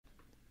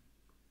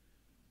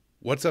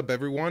What's up,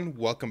 everyone?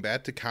 Welcome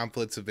back to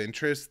Conflicts of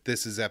Interest.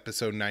 This is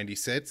episode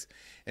 96,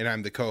 and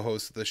I'm the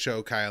co-host of the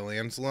show, Kyle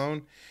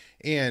Anzalone.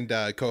 And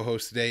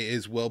co-host today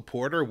is Will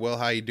Porter. Will,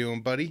 how you doing,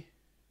 buddy?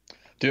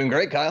 Doing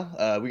great,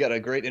 Kyle. We got a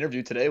great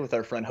interview today with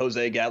our friend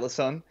Jose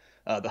Galison,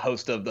 the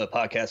host of the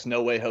podcast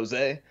No Way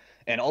Jose,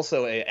 and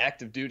also a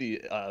active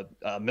duty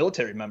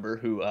military member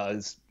who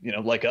is,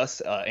 like us,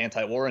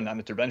 anti-war and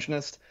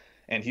non-interventionist,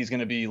 and he's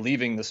going to be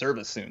leaving the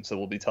service soon. So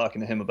we'll be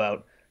talking to him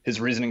about his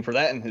reasoning for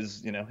that and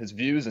his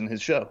views and his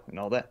show and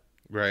all that.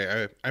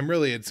 Right. I'm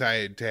really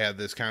excited to have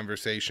this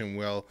conversation,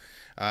 Will.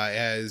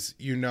 As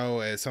you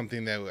know, as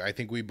something that I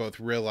think we both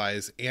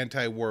realize,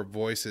 anti-war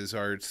voices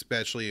are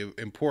especially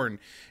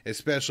important,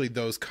 especially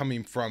those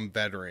coming from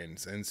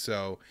veterans. And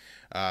so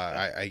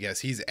I guess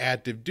he's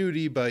active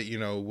duty, but,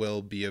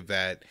 will be a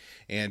vet.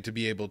 And to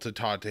be able to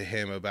talk to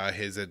him about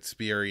his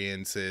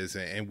experiences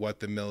and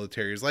what the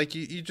military is like,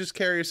 you just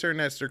carry a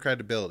certain extra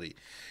credibility.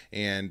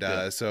 And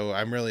so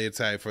I'm really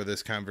excited for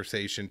this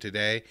conversation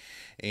today,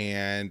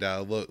 and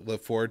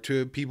look forward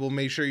to it. People,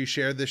 make sure you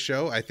share this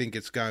show. I think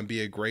it's going to be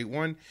a great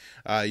one.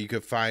 You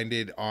could find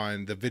it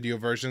on the video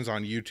versions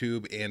on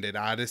YouTube and at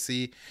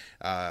Odyssey.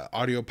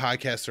 Audio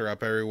podcasts are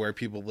up everywhere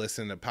people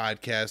listen to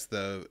podcasts.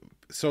 The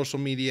social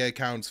media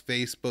accounts,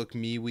 Facebook,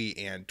 MeWe,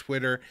 and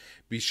Twitter.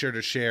 Be sure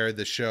to share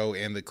the show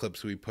and the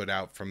clips we put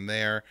out from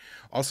there.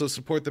 Also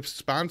support the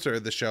sponsor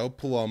of the show,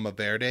 Paloma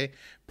Verde.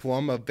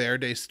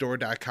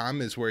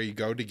 PalomaVerdeStore.com is where you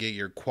go to get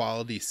your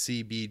quality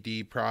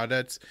CBD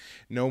products.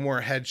 No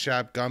more head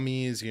shop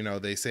gummies.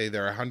 They say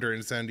they're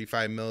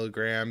 175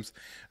 milligrams.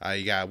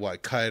 You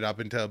got cut it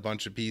up into a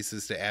bunch of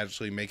pieces to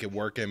actually make it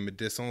work in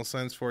medicinal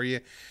sense for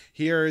you.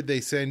 Here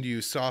they send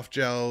you soft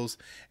gels,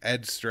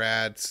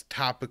 extracts,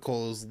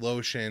 topicals,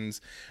 lotions,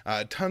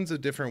 tons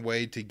of different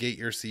ways to get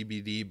your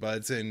CBD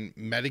buds in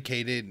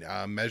medicated,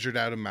 measured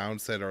out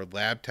amounts that are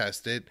lab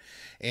tested,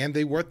 and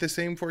they work the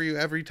same for you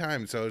every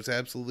time. So it's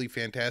absolutely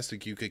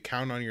fantastic. You could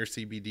count on your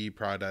CBD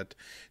product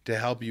to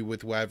help you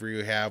with whatever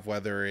you have,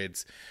 whether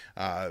it's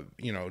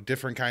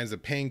different kinds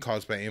of pain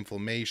caused by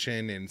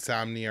inflammation,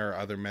 insomnia, or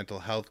other mental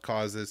health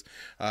causes.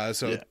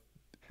 Will's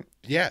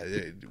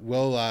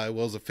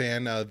a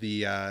fan of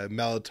the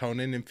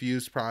melatonin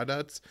infused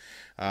products,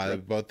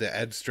 both the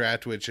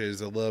Extract, which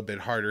is a little bit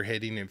harder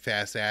hitting and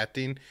fast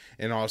acting,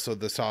 and also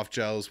the soft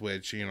gels,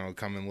 which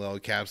come in little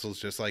capsules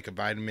just like a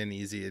vitamin,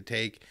 easy to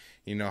take.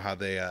 You know how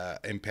they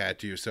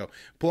impact you. So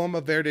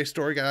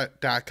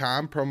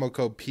PalomaVerdeStore.com, promo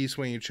code PEACE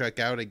when you check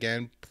out.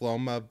 Again,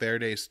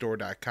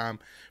 PalomaVerdeStore.com,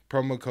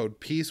 promo code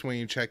PEACE when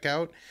you check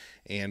out.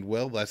 And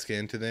Will, let's get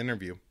into the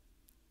interview.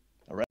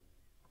 All right.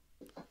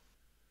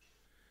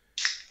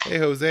 Hey,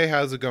 Jose,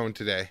 how's it going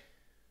today?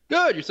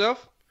 Good.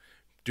 Yourself?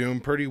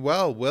 Doing pretty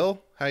well.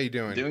 Will, how you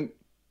doing?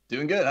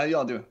 Doing good. How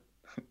y'all doing?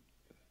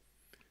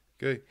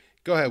 Good.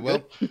 Go ahead,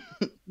 Will.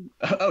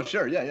 Oh,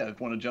 sure. Yeah. I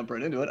want to jump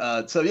right into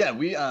it.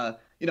 We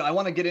I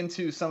want to get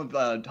into some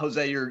of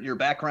Jose, your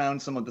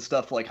background, some of the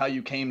stuff like how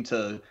you came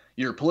to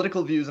your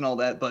political views and all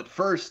that. But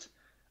first,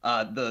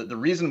 the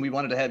reason we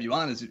wanted to have you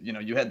on is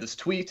you had this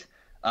tweet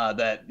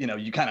that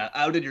you kind of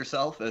outed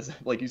yourself as,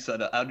 like you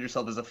said, outed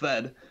yourself as a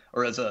Fed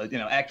or as a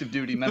active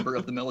duty member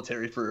of the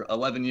military for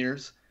 11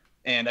 years,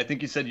 and I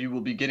think you said you will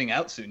be getting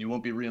out soon. You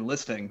won't be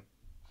re-enlisting,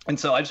 and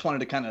so I just wanted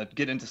to kind of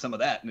get into some of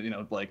that.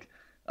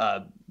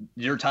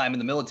 Your time in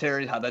the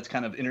military, how that's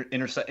kind of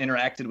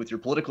interacted with your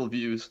political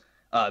views.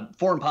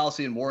 Foreign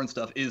policy and war and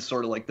stuff is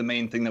sort of like the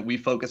main thing that we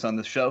focus on.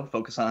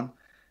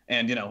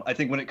 And, I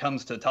think when it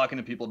comes to talking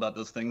to people about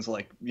those things,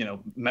 like,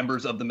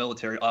 members of the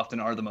military often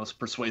are the most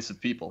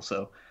persuasive people.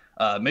 So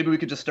maybe we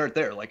could just start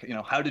there. Like,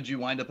 how did you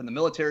wind up in the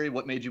military?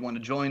 What made you want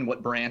to join?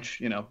 What branch?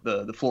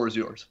 The floor is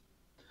yours.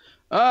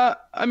 I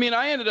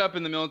ended up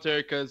in the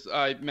military because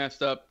I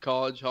messed up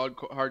college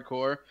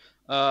hardcore.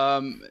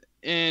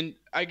 And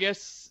I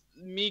guess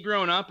me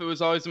growing up, it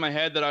was always in my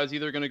head that I was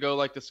either going to go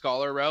like the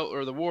scholar route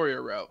or the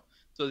warrior route.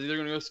 So I was either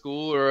going to go to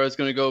school or I was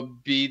going to go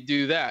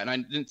do that. And I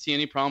didn't see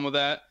any problem with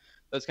that.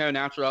 That's kind of a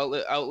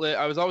natural outlet.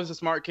 I was always a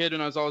smart kid,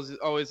 and I was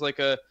always like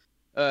a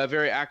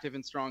very active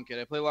and strong kid.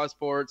 I played a lot of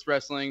sports,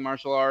 wrestling,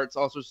 martial arts,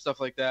 all sorts of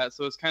stuff like that.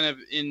 So it's kind of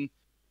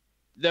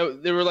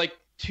there were like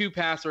two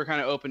paths that were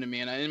kind of open to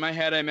me. And in my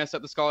head, I messed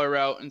up the scholar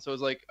route, and so it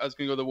was like I was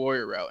going to go the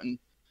warrior route. And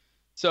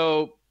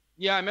so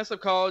yeah, I messed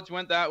up college,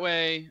 went that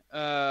way.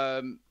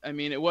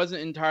 It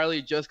wasn't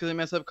entirely just because I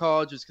messed up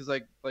college, just because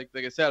like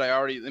I said, I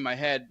already in my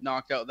head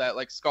knocked out that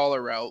like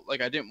scholar route.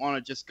 Like I didn't want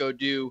to just go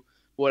do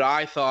what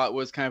I thought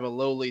was kind of a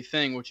lowly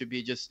thing, which would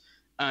be just,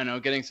 I don't know,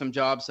 getting some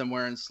job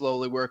somewhere and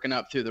slowly working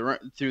up through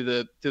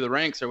the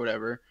ranks or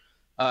whatever.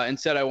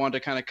 Instead, I wanted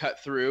to kind of cut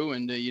through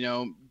and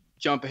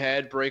jump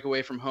ahead, break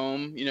away from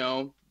home,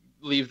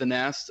 leave the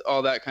nest,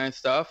 all that kind of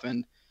stuff.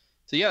 And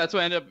so yeah, that's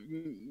what ended up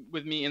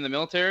with me in the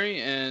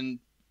military. And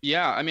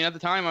yeah, at the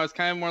time I was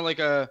kind of more like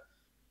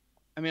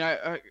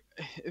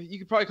you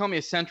could probably call me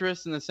a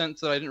centrist in the sense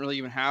that I didn't really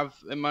even have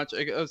much.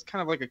 I was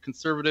kind of like a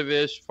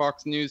conservative-ish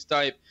Fox News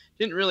type.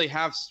 Didn't really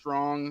have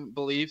strong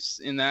beliefs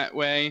in that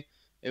way.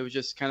 It was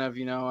just kind of,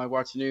 I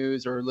watch the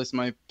news or listen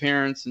to my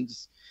parents and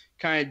just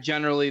kind of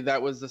generally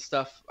that was the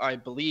stuff I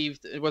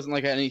believed. It wasn't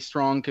like I had any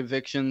strong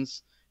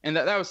convictions, and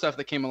that was stuff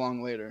that came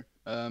along later.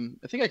 I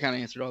think I kind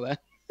of answered all that.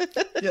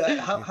 Yeah.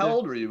 How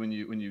old were you when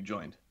you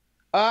joined?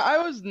 I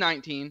was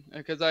 19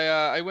 because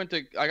I went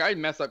to I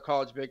messed up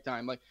college big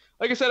time. Like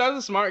I said, I was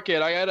a smart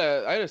kid. I had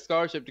a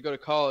scholarship to go to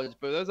college,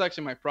 but that was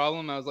actually my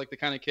problem. I was like the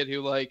kind of kid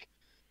who like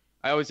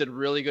I always did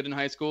really good in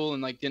high school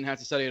and like didn't have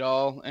to study at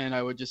all, and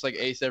I would just like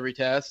ace every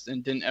test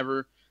and didn't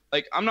ever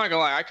like I'm not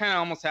gonna lie, I kind of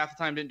almost half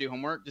the time didn't do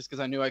homework just because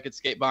I knew I could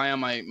skate by on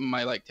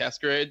my like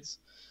test grades.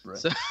 Right.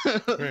 So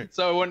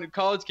so when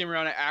college came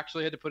around, I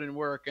actually had to put in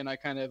work, and I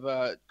kind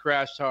of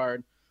crashed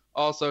hard.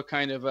 Also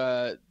kind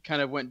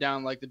of went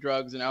down like the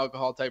drugs and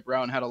alcohol type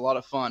route and had a lot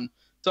of fun.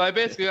 So I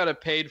basically got a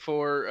paid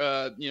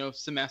for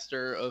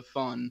semester of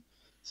fun.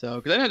 So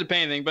because I didn't have to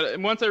pay anything, but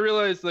once I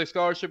realized the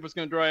scholarship was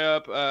going to dry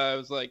up, I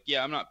was like,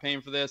 yeah, I'm not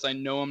paying for this. I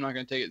know I'm not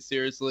going to take it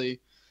seriously.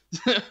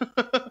 Right.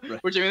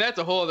 Which I mean, that's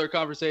a whole other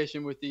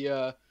conversation with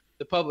the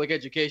public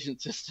education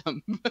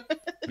system.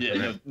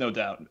 Yeah, no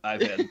doubt.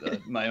 I've had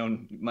my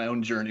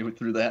own journey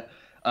through that.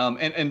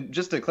 And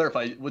just to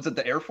clarify, was it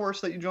the Air Force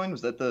that you joined?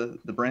 Was that the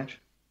branch?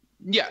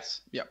 Yes.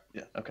 Yep.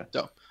 Yeah. Okay.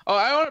 So,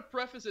 I want to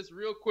preface this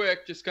real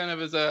quick, just kind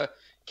of as a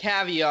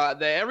caveat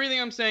that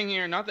everything I'm saying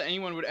here, not that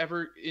anyone would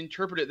ever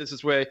interpret it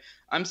this way.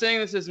 I'm saying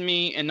this as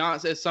me and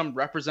not as some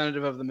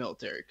representative of the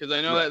military, because I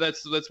know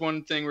that's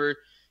one thing where,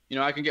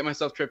 I can get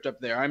myself tripped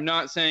up there. I'm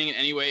not saying in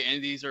any way any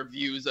of these are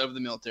views of the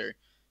military.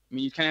 I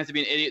mean, you kind of have to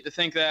be an idiot to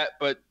think that,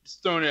 but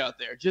just throwing it out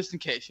there just in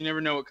case. You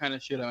never know what kind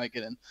of shit I might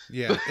get in.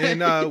 Yeah,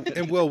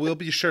 and we'll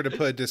be sure to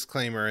put a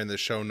disclaimer in the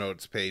show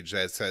notes page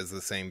that says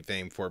the same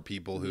thing for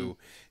people who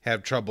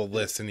have trouble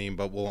listening,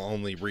 but will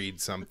only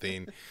read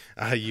something.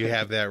 You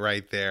have that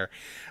right there.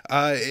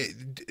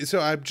 So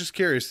I'm just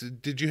curious,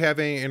 did you have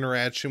any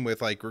interaction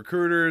with like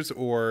recruiters,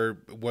 or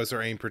was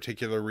there any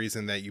particular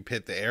reason that you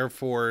picked the Air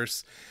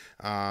Force?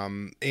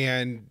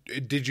 And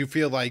did you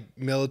feel like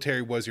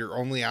military was your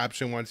only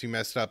option once you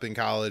messed up in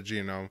college?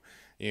 You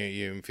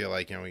didn't feel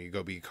like, you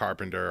go be a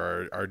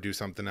carpenter or do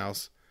something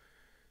else?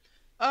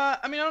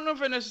 I mean, I don't know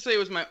if I necessarily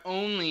was my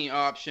only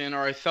option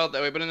or I felt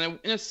that way, but in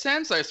a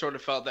sense, I sort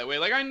of felt that way.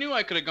 Like I knew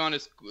I could have gone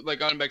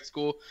back to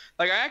school.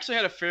 Like I actually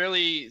had a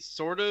fairly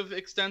sort of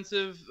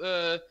extensive,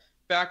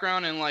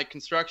 background in like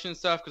construction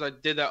stuff, because I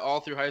did that all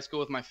through high school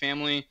with my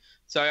family.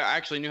 So I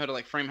actually knew how to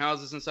like frame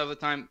houses and stuff at the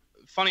time.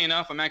 Funny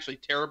enough, I'm actually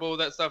terrible with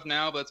that stuff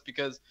now, but that's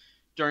because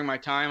during my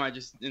time,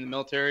 in the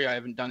military, I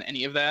haven't done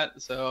any of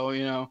that. So,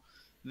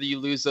 you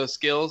lose those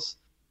skills.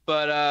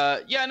 But,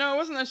 no, it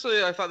wasn't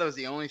necessarily, I thought that was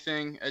the only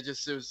thing. It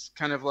was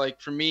kind of like,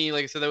 for me,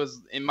 like I said, that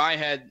was in my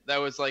head, that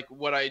was like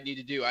what I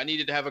needed to do. I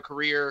needed to have a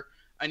career.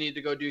 I needed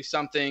to go do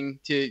something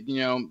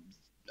to,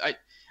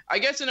 I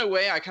guess in a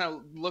way I kind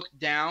of looked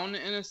down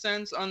in a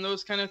sense on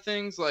those kind of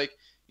things. Like,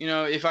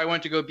 if I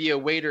went to go be a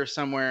waiter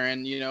somewhere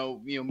and,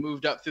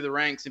 moved up through the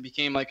ranks and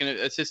became like an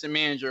assistant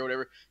manager or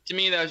whatever, to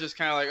me, that was just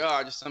kind of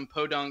like, just some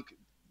podunk,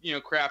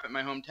 crap at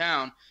my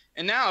hometown.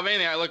 And now, if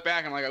anything, I look back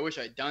and I'm like, I wish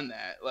I'd done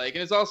that. Like,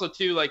 and it's also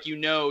too, like, you're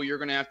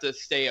going to have to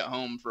stay at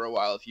home for a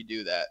while if you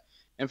do that.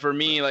 And for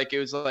me, like, it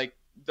was like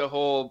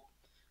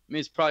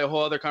it's probably a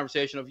whole other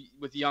conversation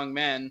with young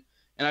men.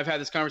 And I've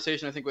had this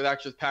conversation, I think, with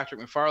Patrick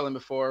McFarland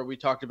before. We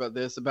talked about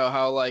this, about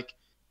how, like,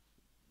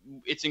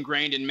 it's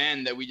ingrained in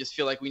men that we just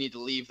feel like we need to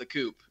leave the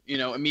coop,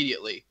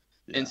 immediately.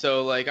 Yeah. And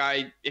so like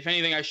if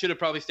anything, I should have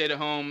probably stayed at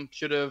home,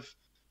 should have,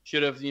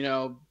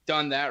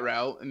 done that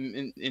route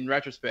in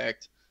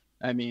retrospect.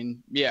 I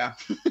mean, yeah.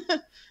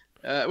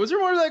 Was there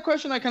more to that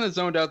question? I kind of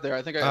zoned out there.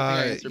 I think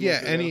I answered.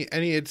 Yeah.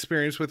 Any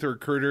experience with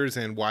recruiters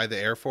and why the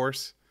Air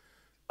Force?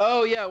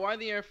 Oh yeah. Why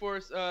the Air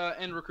Force,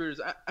 and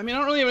recruiters? I mean, I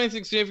don't really have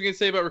anything significant to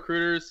say about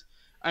recruiters.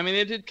 I mean,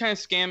 they did kind of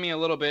scam me a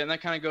little bit, and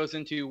that kind of goes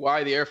into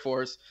why the Air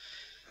Force.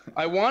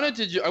 I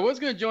was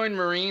going to join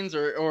Marines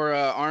or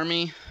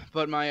Army,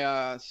 but my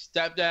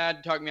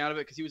stepdad talked me out of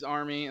it because he was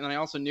Army. And then I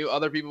also knew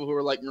other people who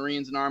were like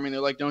Marines and Army, and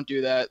they're like, don't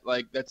do that.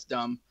 Like, that's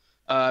dumb.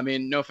 I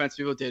mean, no offense,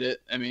 people did it.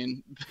 I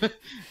mean,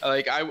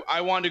 like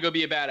I wanted to go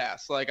be a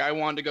badass. Like I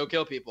wanted to go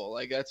kill people.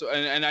 Like that's,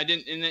 and I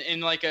didn't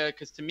in like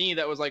cause to me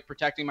that was like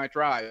protecting my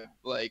tribe.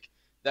 Like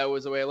that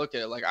was the way I looked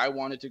at it. Like I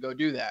wanted to go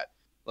do that.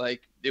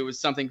 Like it was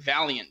something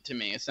valiant to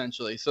me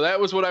essentially. So that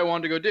was what I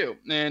wanted to go do.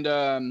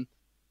 And,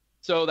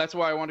 so that's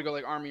why I wanted to go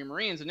like Army and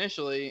Marines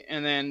initially.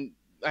 And then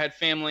I had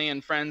family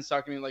and friends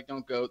talking to me like,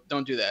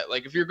 don't do that.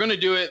 Like, if you're going to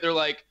do it, they're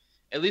like,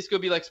 at least go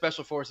be like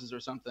Special Forces or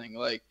something.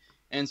 Like,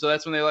 and so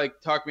that's when they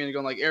like talked me into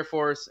going like Air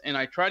Force. And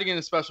I tried to get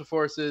into Special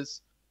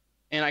Forces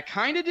and I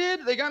kind of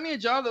did. They got me a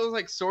job that was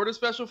like sort of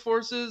Special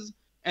Forces.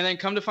 And then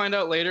come to find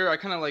out later, I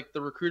kind of like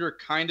the recruiter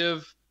kind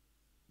of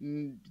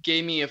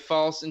gave me a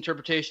false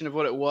interpretation of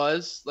what it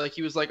was. Like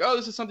he was like, oh,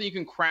 this is something you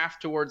can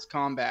craft towards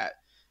combat.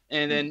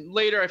 And then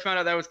later I found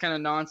out that was kind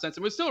of nonsense. It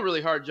was still a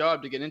really hard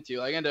job to get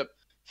into. I ended up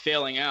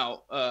failing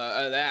out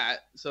of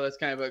that. So that's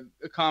kind of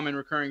a common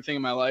recurring thing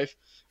in my life.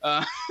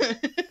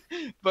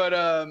 But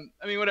I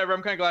mean, whatever.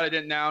 I'm kind of glad I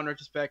didn't now in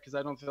retrospect because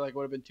I don't feel like I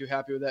would have been too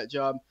happy with that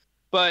job.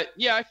 But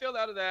yeah, I failed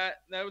out of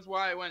that. That was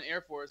why I went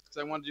Air Force, because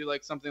I wanted to do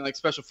like something like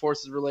special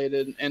forces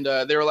related. And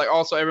they were like,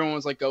 also everyone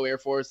was like, go Air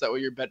Force. That way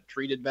you're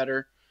treated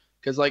better.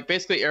 Because like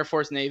basically Air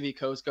Force, Navy,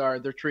 Coast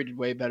Guard, they're treated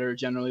way better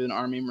generally than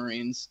Army,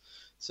 Marines.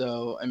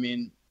 So I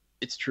mean,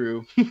 it's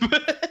true.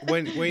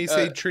 when you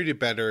say treated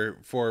better,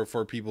 for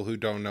people who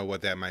don't know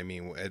what that might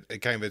mean,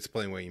 kind of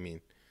explain what you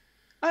mean.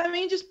 I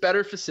mean, just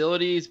better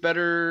facilities,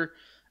 better.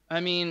 I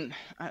mean,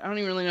 I don't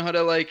even really know how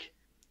to like.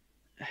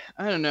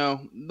 I don't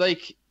know,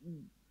 like.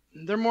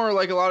 They're more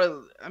like a lot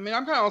of, I mean,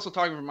 I'm kind of also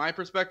talking from my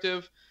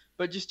perspective,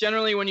 but just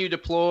generally when you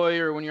deploy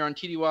or when you're on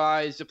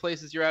TDYs, the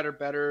places you're at are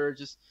better.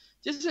 Just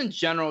in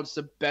general, just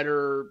a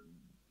better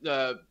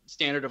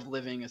standard of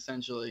living,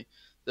 essentially,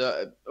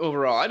 the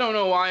overall. I don't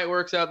know why it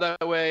works out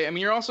that way. I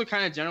mean, you're also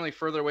kind of generally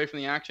further away from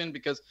the action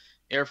because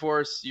Air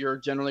Force, you're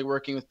generally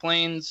working with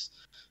planes.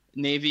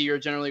 Navy, you're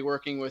generally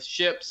working with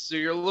ships. So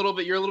you're a little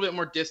bit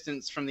more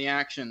distance from the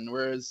action,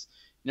 whereas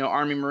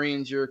Army,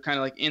 Marines, you're kind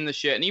of like in the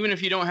shit. And even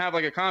if you don't have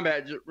like a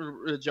combat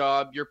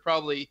job, you're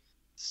probably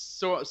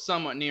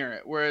somewhat near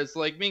it. Whereas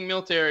like being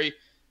military,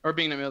 or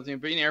being not military,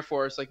 but being Air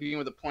Force, like being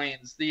with the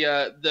planes, the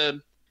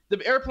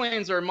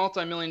airplanes are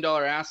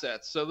multi-million-dollar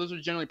assets. So those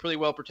are generally pretty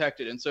well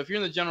protected. And so if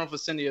you're in the general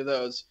vicinity of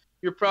those,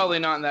 you're probably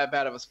not in that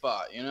bad of a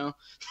spot,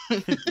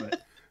 Right.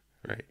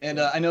 Right. And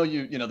I know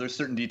there's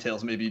certain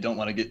details maybe you don't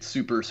want to get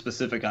super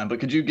specific on, but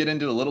could you get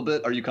into a little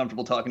bit? Are you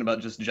comfortable talking about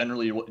just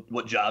generally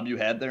what job you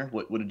had there?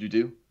 What did you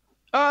do?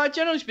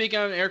 Generally speaking,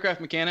 I'm an aircraft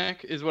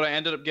mechanic is what I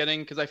ended up getting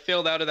because I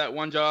failed out of that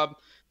one job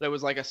that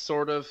was like a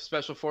sort of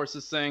special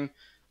forces thing.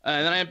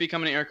 And then I ended up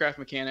becoming an aircraft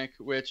mechanic,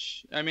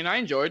 which, I mean, I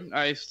enjoyed.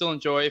 I still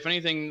enjoy. If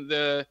anything, one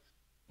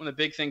of the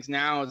big things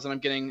now is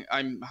that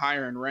I'm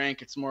higher in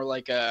rank. It's more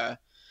like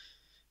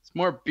it's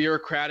more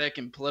bureaucratic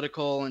and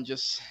political and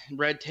just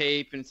red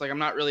tape. And it's like I'm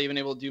not really even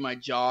able to do my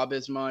job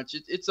as much.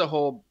 It's a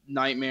whole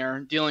nightmare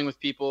dealing with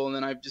people. And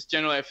then I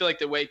feel like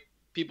the way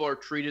people are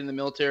treated in the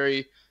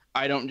military,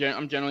 I'm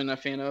generally not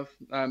a fan of.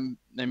 I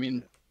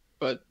mean,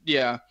 but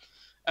yeah,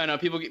 I don't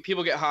know.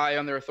 People get high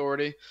on their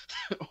authority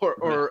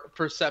or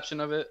perception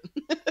of it.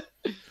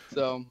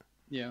 So,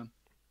 yeah.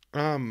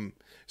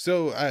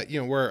 So,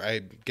 we're,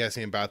 I'm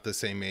guessing about the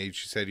same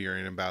age. You said you're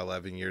in about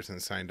 11 years and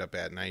signed up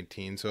at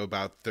 19, so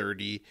about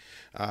 30.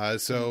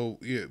 So,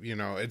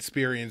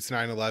 experienced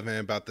 9/11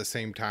 about the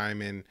same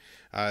time, and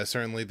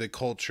certainly the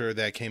culture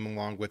that came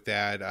along with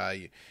that.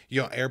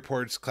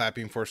 Airports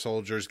clapping for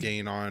soldiers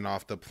getting on and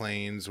off the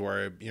planes,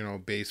 or,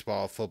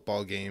 baseball,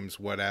 football games,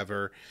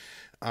 whatever.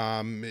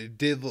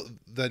 Did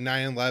the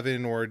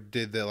 9/11 or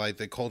did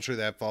the culture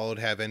that followed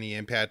have any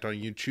impact on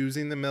you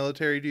choosing the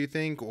military, do you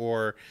think?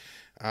 Or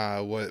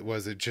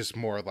was it just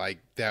more like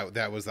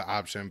that was the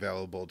option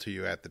available to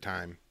you at the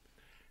time?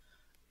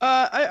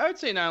 I would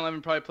say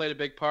 9/11 probably played a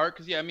big part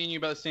because, yeah, me and you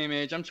about the same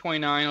age. I'm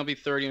 29. I'll be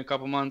 30 in a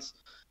couple months.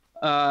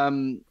 Yeah, I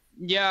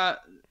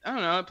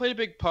don't know. It played a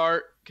big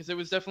part because it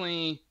was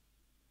definitely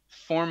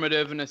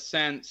formative in a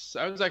sense.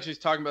 I was actually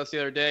talking about this the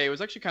other day. It was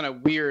actually kind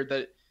of weird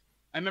that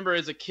I remember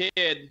as a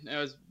kid,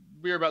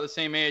 we were about the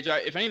same age.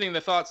 If anything,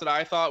 the thoughts that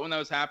I thought when that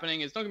was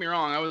happening is, don't get me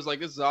wrong, I was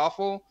like, this is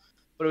awful.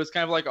 But it was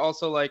kind of like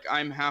also like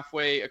I'm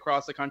halfway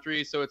across the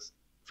country. So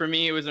for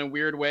me, it was in a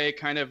weird way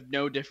kind of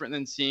no different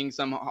than seeing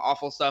some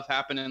awful stuff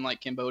happen in like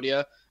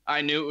Cambodia.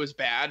 I knew it was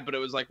bad, but it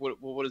was like,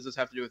 what does this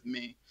have to do with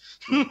me?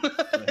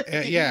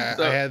 Yeah,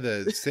 so. I had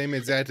the same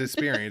exact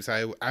experience.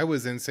 I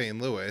was in St.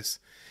 Louis.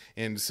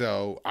 And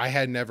so I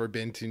had never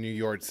been to New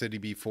York City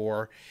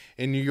before.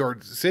 And New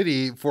York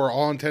City, for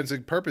all intents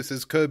and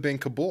purposes, could have been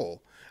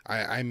Kabul.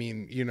 I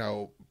mean,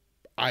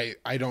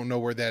 I don't know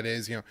where that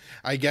is.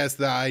 I guess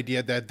the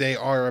idea that they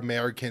are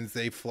Americans,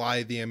 they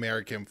fly the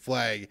American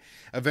flag,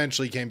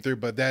 eventually came through.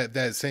 But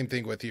that same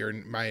thing with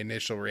my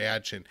initial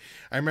reaction.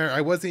 I remember I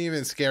wasn't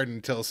even scared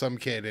until some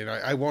kid, and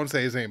I won't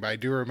say his name, but I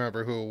do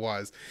remember who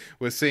it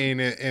was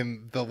saying it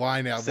in the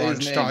line at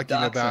lunch,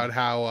 talking about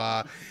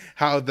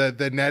how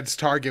the Nets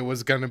target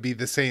was going to be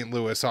the St.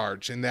 Louis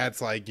Arch, and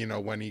that's like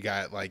when he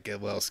got like a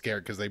little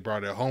scared because they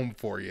brought it home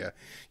for you.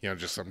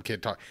 Just some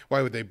kid talk.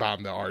 Why would they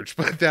bomb the Arch?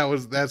 But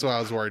that's what I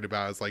was worried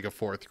about as like a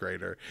fourth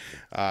grader.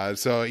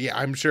 So yeah,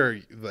 I'm sure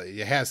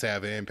it has to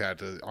have an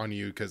impact on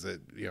you because it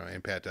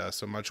impacted us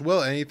so much.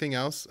 Will, anything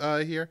else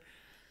here?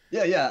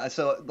 Yeah.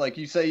 So like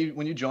you say,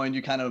 when you joined,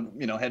 you kind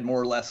of, had more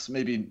or less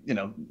maybe,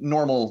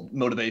 normal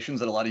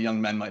motivations that a lot of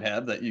young men might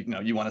have, that,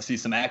 you want to see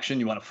some action,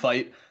 you want to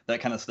fight, that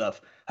kind of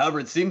stuff. However,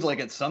 it seems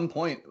like at some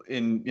point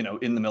in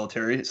the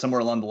military,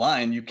 somewhere along the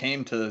line, you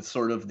came to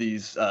sort of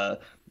these,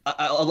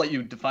 I'll let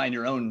you define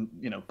your own,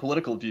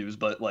 political views,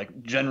 but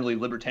like generally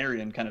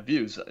libertarian kind of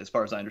views, as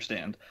far as I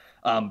understand.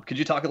 Could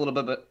you talk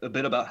a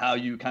bit about how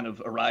you kind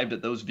of arrived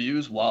at those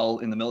views while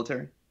in the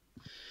military?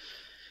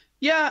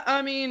 Yeah,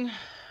 I mean,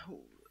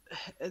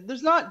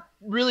 there's not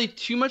really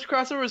too much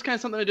crossover. It's kind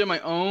of something I did on my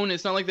own.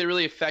 It's not like they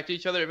really affect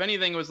each other. If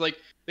anything, it was like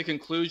the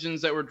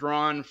conclusions that were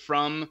drawn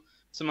from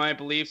some of my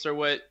beliefs are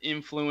what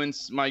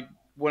influence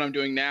what I'm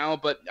doing now.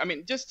 But I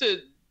mean, just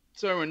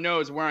so everyone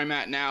knows where I'm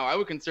at now, I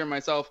would consider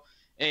myself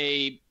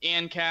a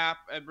ANCAP,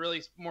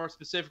 really more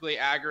specifically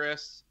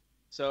agorist.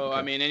 So Okay.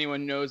 I mean,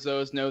 anyone knows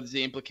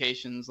the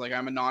implications. Like,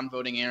 I'm a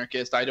non-voting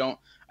anarchist. I don't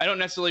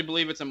necessarily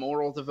believe it's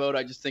immoral to vote.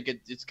 I just think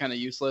it's kind of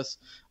useless.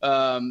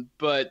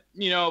 But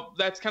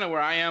that's kind of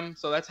where I am.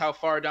 So that's how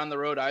far down the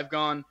road I've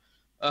gone.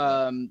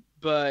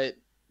 But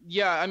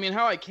yeah, I mean,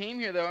 how I came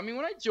here though. I mean,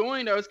 when I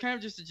joined, I was kind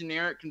of just a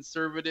generic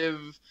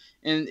conservative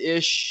and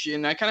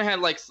I kind of had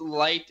like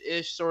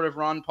light-ish sort of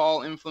Ron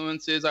Paul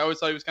influences. I always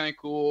thought he was kind of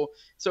cool.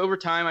 So over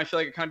time, I feel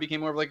like I kind of became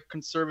more of like a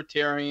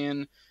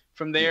conservatarian.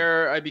 From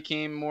there, I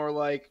became more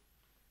like,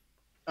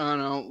 I don't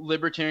know,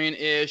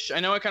 libertarian-ish. I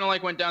know I kind of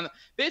like went down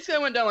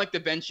like the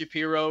Ben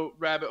Shapiro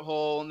rabbit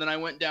hole, and then I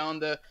went down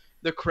the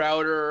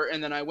Crowder,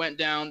 and then I went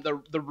down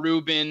the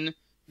Rubin,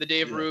 the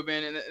Dave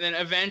Rubin, and then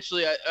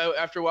eventually,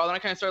 after a while, then I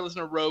kind of started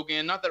listening to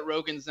Rogan. Not that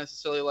Rogan's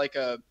necessarily like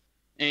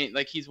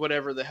he's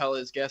whatever the hell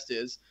his guest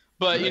is,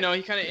 but he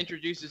kind of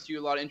introduces you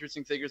a lot of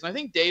interesting figures. And I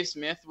think Dave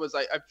Smith was,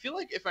 I feel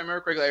like if I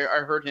remember correctly, I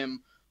heard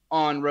him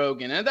on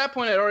Rogan. And at that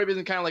point, I'd already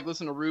been kind of like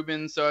listening to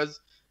Rubin, so I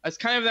was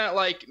kind of that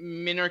like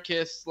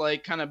minarchist,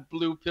 like kind of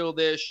blue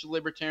pilled-ish,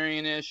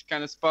 libertarian-ish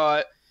kind of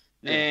spot.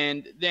 Yeah.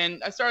 And then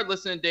I started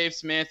listening to Dave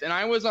Smith, and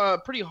I was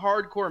a pretty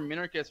hardcore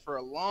minarchist for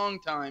a long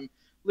time,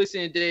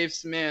 listening to Dave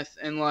Smith,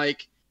 and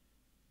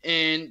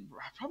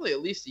probably at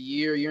least a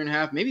year and a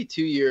half, maybe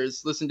 2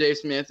 years, listening to Dave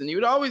Smith, and he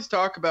would always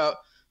talk about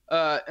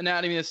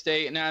Anatomy of the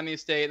State, and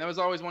that was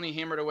always one he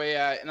hammered away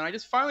at. And I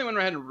just finally went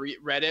ahead and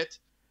read it,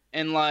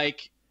 and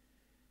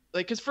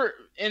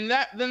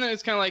then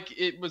it's kind of like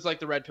it was like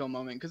the red pill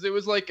moment, because it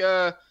was like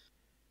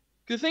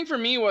the thing for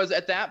me was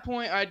at that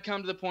point I'd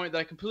come to the point that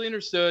I completely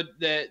understood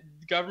that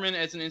government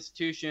as an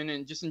institution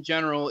and just in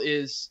general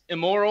is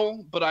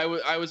immoral, but I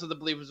was of the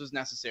belief it was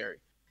necessary.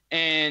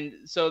 And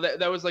so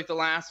that was like the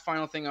last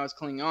final thing I was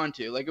clinging on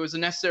to. Like, it was a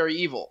necessary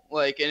evil.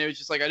 Like, and it was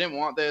just like, I didn't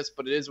want this,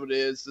 but it is what it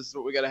is. This is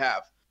what we got to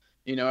have,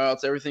 or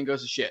else everything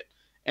goes to shit.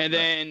 And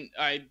then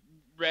I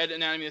read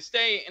Anatomy of the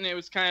State, and it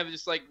was kind of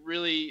just like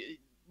really,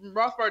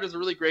 Rothbard does a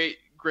really great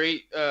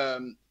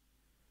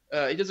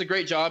he does a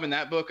great job in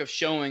that book of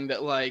showing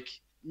that, like,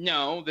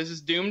 no, this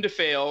is doomed to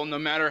fail. No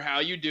matter how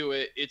you do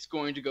it, it's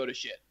going to go to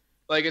shit.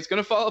 Like, it's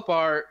going to fall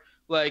apart.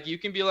 Like, you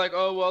can be like,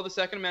 oh, well, the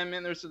Second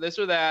Amendment, there's this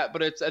or that,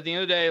 but it's at the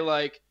end of the day,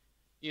 like,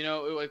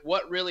 like,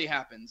 what really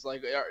happens?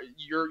 Like,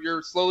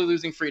 you're slowly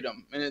losing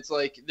freedom, and it's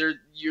like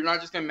you're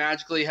not just going to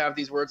magically have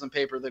these words on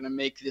paper that are going to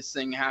make this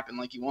thing happen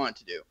like you want it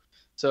to do.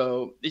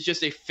 So it's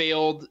just a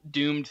failed,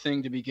 doomed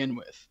thing to begin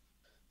with.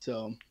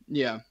 So,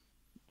 yeah.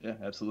 Yeah,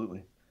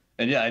 absolutely.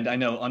 And yeah, I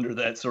know under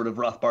that sort of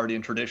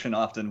Rothbardian tradition,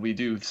 often we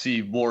do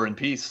see war and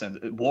peace,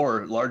 and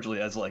war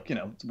largely as like,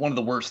 it's one of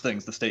the worst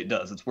things the state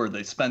does. It's where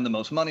they spend the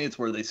most money. It's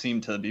where they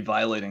seem to be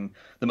violating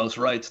the most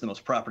rights, the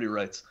most property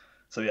rights.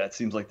 So yeah, it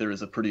seems like there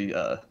is a pretty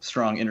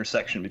strong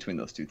intersection between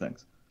those two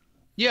things.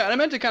 Yeah, and I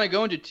meant to kind of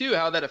go into too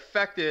how that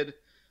affected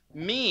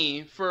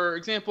me. For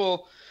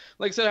example,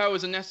 like I said, how it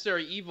was a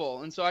necessary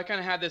evil. And so I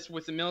kind of had this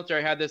with the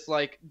military. I had this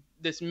like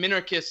this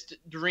minarchist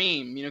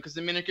dream, because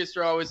the minarchists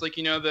are always like,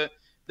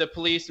 the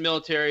police,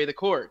 military, the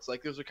courts,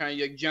 like those are kind of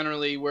like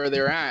generally where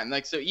they're at. And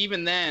like, so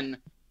even then,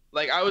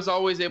 like, I was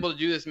always able to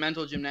do this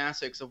mental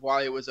gymnastics of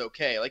why it was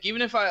okay. Like,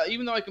 even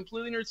though I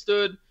completely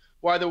understood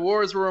why the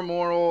wars were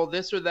immoral,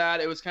 this or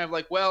that, it was kind of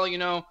like, well, we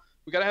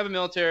got to have a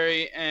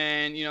military,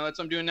 and, that's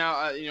what I'm doing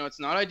now. It's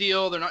not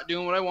ideal. They're not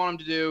doing what I want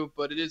them to do,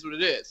 but it is what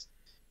it is.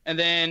 And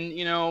then,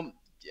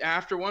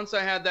 once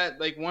I had that,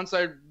 like, once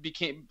I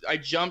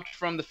jumped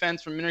from the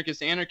fence from minarchist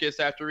to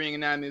anarchist after reading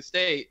Anatomy of the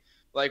State.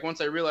 Like,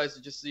 once I realized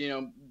that just,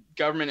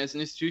 government as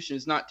an institution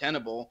is not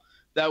tenable,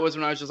 that was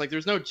when I was just like,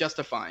 there's no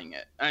justifying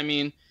it. I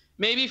mean,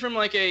 maybe from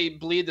like a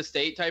bleed the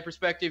state type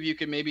perspective, you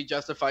could maybe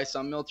justify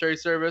some military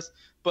service.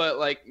 But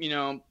like,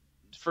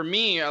 for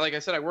me, like I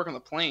said, I work on the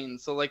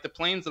planes. So like the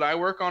planes that I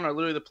work on are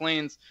literally the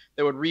planes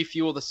that would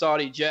refuel the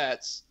Saudi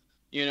jets,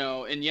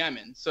 in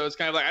Yemen. So it's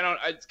kind of like,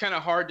 it's kind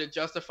of hard to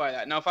justify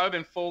that. Now, if I've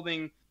been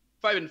folding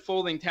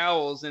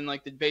towels in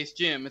like the base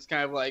gym, it's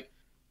kind of like,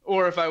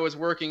 or if I was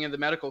working in the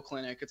medical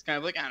clinic, it's kind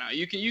of like, I don't know,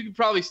 you could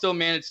probably still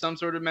manage some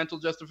sort of mental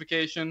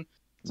justification,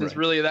 since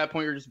really at that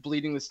point you're just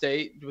bleeding the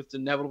state with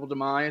inevitable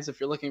demise if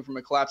you're looking from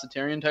a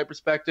collapsitarian type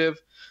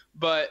perspective.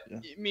 But yeah.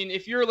 I mean,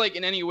 if you're like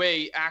in any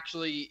way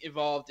actually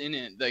involved in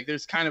it, like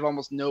there's kind of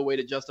almost no way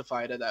to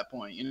justify it at that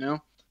point,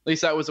 At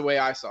least that was the way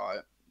I saw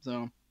it.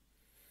 So.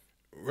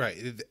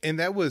 Right. And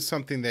that was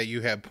something that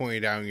you had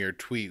pointed out in your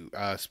tweet,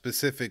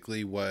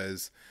 specifically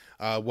was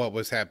what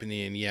was happening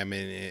in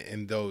Yemen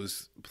and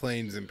those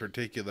planes in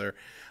particular.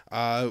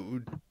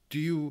 Do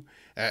you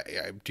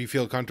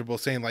feel comfortable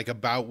saying like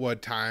about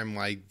what time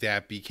like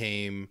that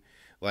became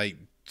like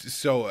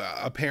so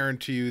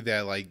apparent to you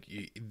that like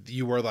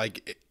you were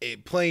like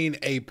playing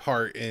a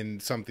part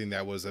in something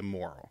that was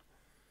immoral?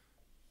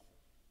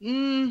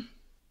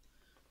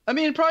 I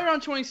mean, probably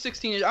around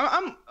 2016.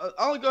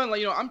 I'll go and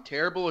let you know I'm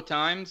terrible at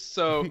times.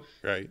 So,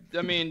 right.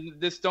 I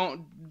mean,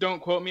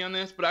 don't quote me on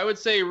this, but I would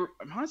say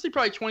honestly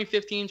probably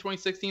 2015,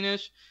 2016ish,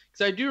 because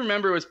I do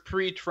remember it was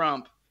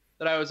pre-Trump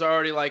that I was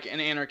already like an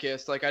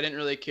anarchist. Like I didn't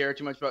really care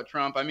too much about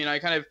Trump. I mean, I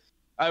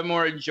I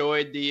more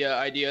enjoyed the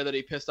idea that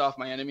he pissed off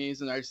my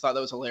enemies, and I just thought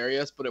that was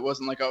hilarious. But it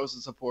wasn't like I was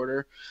a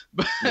supporter.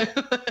 But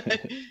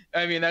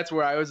I mean, that's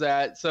where I was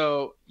at.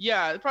 So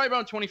yeah, probably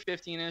around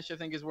 2015ish, I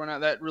think, is where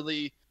that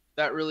really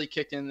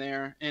kicked in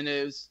there. And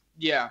it was,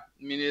 yeah,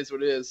 I mean, it is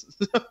what it is.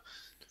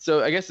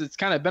 So I guess it's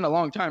kind of been a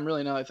long time,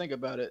 really, now I think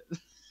about it.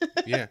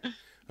 Yeah.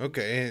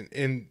 Okay.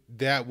 And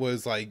that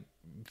was like,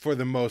 for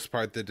the most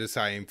part, the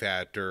deciding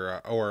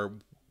factor, or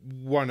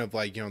one of,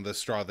 like, you know, the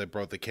straw that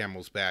broke the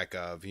camel's back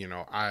of, you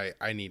know, I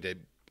need to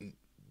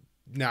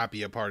not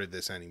be a part of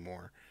this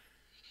anymore.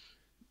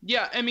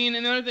 Yeah. I mean,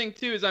 another thing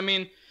too is, I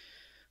mean,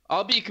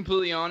 I'll be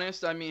completely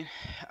honest. I mean,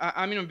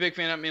 I'm a big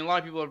fan. I mean, a lot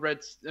of people have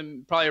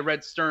probably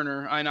read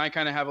Sterner, and I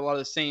kind of have a lot of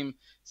the same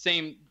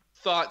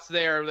thoughts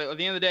there. At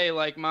the end of the day,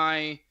 like,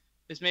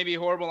 this may be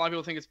horrible. A lot of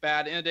people think it's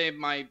bad. At the end of the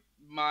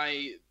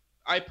day,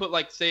 I put,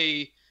 like,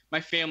 say,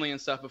 my family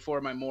and stuff before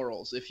my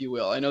morals, if you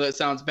will. I know that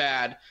sounds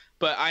bad,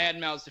 but I had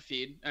mouths to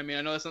feed. I mean,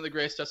 I know that's not the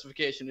greatest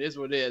justification. It is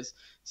what it is.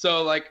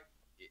 So, like,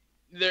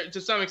 there, to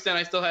some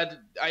extent,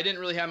 I didn't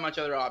really have much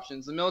other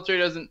options. The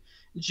military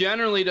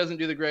generally doesn't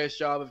do the greatest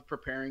job of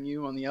preparing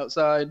you on the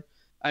outside.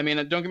 I mean,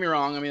 don't get me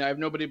wrong. I mean, I have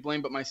nobody to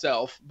blame but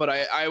myself, but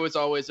I was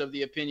always of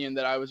the opinion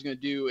that I was going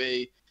to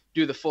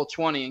do the full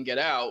 20 and get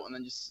out. And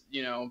then just,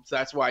 you know, so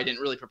that's why I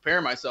didn't really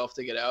prepare myself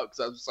to get out, because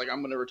I was just like,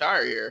 I'm going to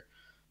retire here.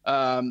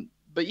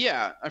 But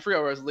yeah, I forgot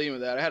where I was leading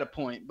with that. I had a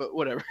point, but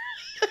whatever.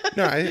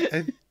 No,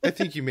 I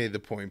think you made the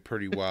point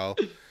pretty well.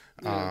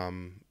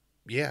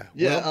 Yeah.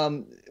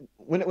 Well,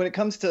 when it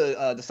comes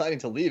to deciding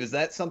to leave, is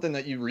that something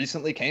that you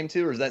recently came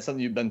to, or is that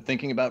something you've been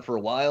thinking about for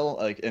a while?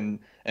 Like, and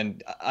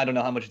I don't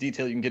know how much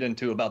detail you can get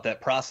into about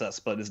that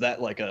process, but is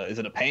that like is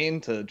it a pain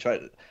to try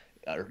to,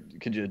 or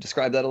could you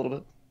describe that a little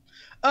bit?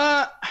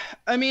 I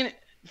mean,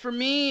 for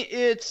me,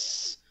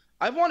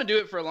 I've wanted to do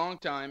it for a long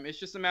time. It's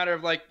just a matter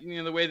of, like, you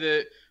know, the way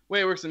it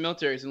works in the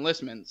military is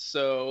enlistments.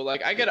 So,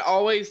 like, I could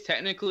always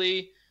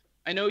technically,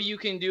 I know you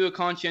can do a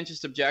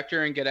conscientious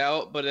objector and get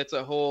out, but it's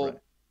a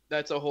whole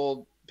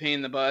pain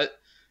in the butt.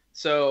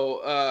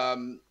 So,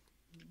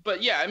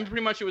 but yeah, I mean,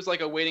 pretty much it was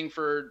like a waiting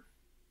for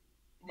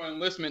my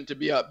enlistment to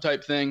be up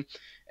type thing.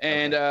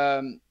 And,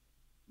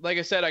 like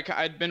I said,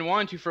 I'd been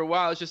wanting to for a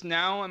while. It's just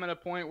now I'm at a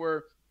point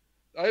where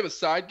I have a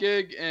side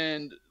gig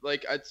and,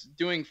 like, it's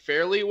doing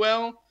fairly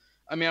well.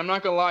 I mean, I'm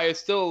not gonna lie, it's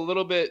still a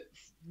little bit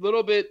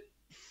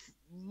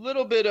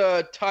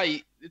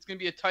tight. It's gonna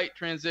be a tight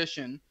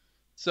transition.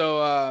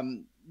 So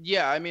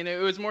yeah, I mean, it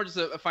was more just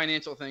a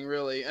financial thing,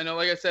 really. I know,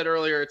 like I said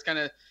earlier, it's kind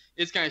of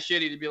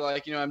shitty to be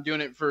like, you know, I'm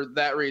doing it for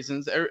that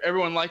reasons.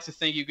 Everyone likes to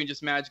think you can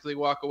just magically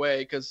walk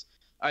away because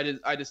I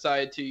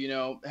decided to, you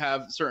know,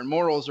 have certain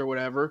morals or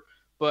whatever.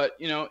 But,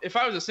 you know, if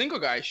I was a single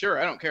guy, sure,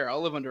 I don't care.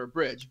 I'll live under a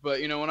bridge. But,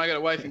 you know, when I got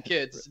a wife and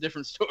kids, it's a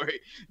different story.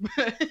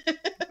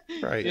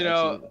 Right. You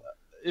know, absolutely.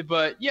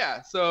 But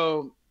yeah,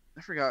 so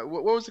I forgot.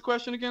 What was the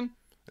question again?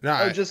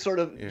 No, just sort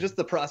of just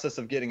the process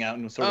of getting out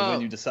and sort of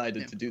when you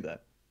decided to do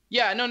that.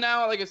 Yeah, no,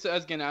 now, like I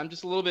said, again, I'm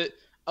just a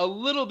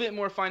little bit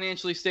more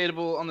financially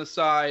stable on the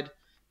side.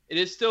 It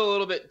is still a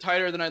little bit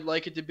tighter than I'd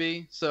like it to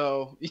be.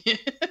 So,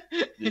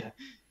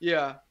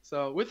 yeah.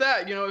 So with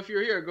that, you know, if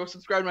you're here, go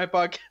subscribe to my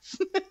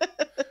podcast.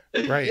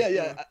 Right.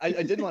 Yeah.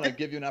 I did want to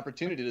give you an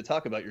opportunity to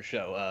talk about your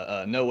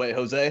show. No Way,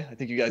 Jose. I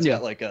think you guys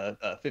got like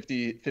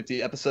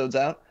 50 episodes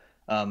out.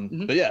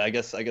 But yeah, I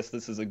guess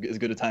this is as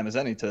good a time as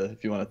any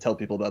if you want to tell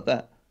people about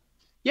that.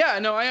 Yeah,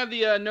 no, I have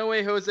the No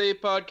Way Jose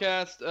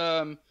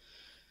podcast.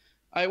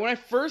 When I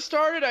first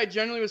started, I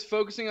generally was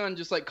focusing on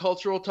just like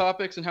cultural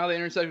topics and how they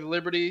intersect with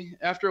liberty.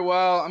 After a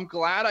while, I'm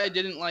glad I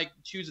didn't like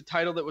choose a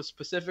title that was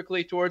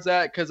specifically towards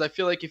that, because I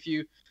feel like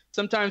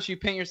sometimes you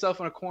paint yourself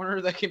in a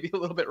corner, that can be a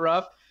little bit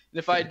rough. And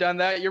if I had done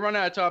that, you run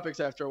out of topics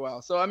after a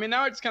while. So I mean,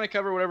 now I just kind of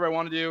cover whatever I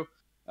want to do.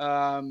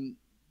 I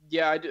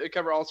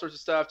cover all sorts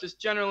of stuff.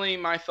 Just generally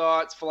my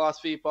thoughts,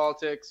 philosophy,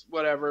 politics,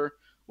 whatever,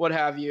 what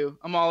have you.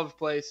 I'm all over the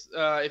place.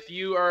 If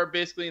you are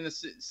basically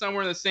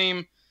somewhere in the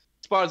same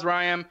spot as where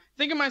I am,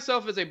 think of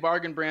myself as a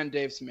bargain brand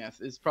Dave Smith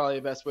is probably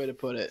the best way to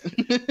put it.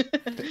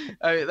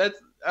 I mean, I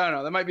don't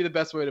know. That might be the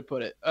best way to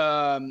put it.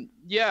 So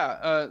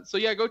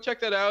yeah, go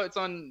check that out. It's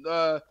on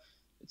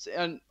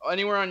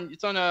anywhere on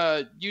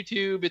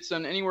YouTube. It's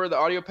on anywhere the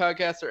audio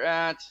podcasts are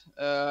at.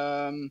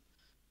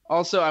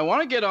 Also, I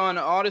want to get on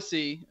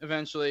Odyssey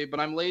eventually, but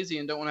I'm lazy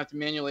and don't want to have to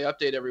manually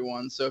update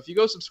everyone. So if you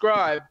go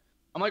subscribe,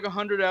 I'm like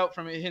 100 out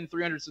from hitting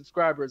 300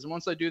 subscribers. And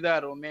once I do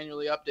that, it'll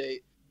manually update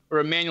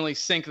or manually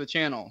sync the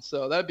channel.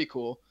 So that'd be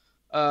cool.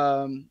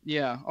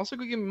 Also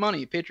go give me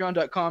money.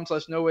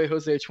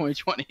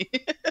 Patreon.com/NoWayJose2020.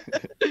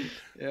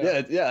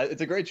 Yeah,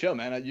 it's a great show,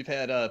 man. You've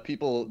had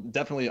people,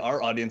 definitely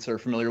our audience are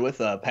familiar with.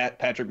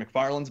 Patrick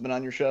McFarland's been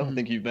on your show. Mm-hmm. I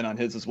think you've been on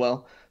his as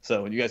well.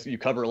 So you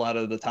cover a lot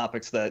of the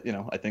topics that, you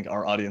know, I think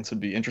our audience would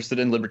be interested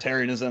in: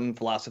 libertarianism,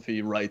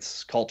 philosophy,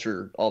 rights,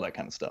 culture, all that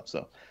kind of stuff.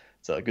 So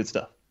it's good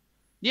stuff.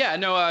 Yeah,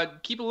 no,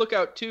 keep a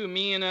lookout too.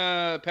 Me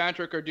and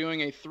Patrick are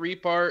doing a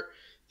 3-part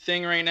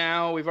thing right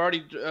now. We've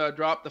already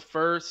dropped the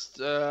first,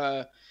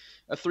 a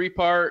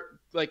 3-part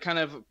like kind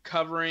of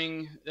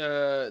covering.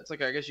 It's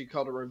like, I guess you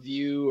call it a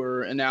review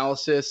or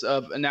analysis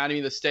of Anatomy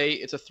of the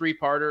State. It's a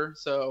 3-parter.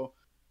 So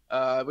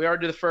we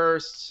already did the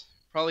first.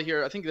 Probably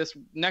here, I think this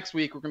next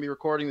week we're gonna be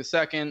recording the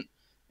second,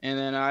 and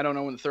then I don't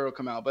know when the third will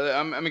come out. But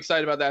I'm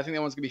excited about that. I think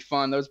that one's gonna be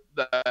fun.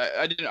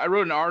 I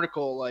wrote an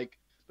article like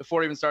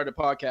before I even started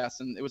a podcast,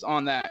 and it was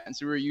on that, and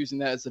so we were using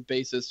that as the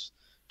basis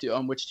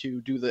on which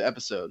to do the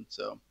episode.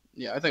 So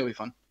yeah, I think it'll be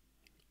fun.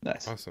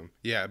 Nice. Awesome.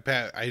 Yeah,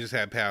 Pat. I just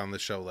had Pat on the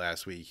show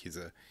last week. He's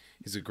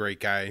a great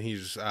guy, and he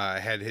just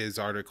had his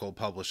article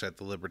published at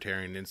the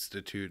Libertarian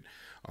Institute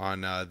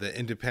on the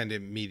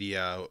independent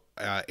media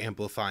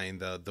amplifying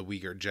the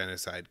Uyghur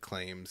genocide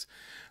claims.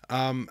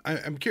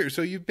 I'm curious.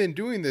 So you've been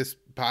doing this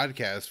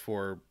podcast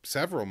for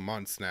several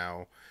months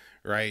now,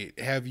 right?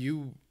 Have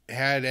you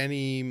had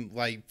any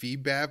like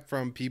feedback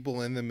from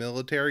people in the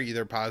military,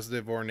 either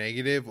positive or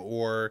negative?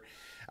 Or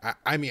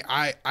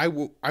I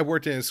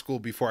worked in a school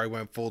before I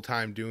went full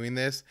time doing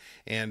this,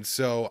 and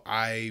so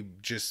I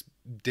just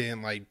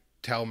didn't like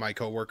tell my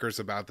coworkers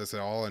about this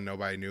at all, and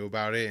nobody knew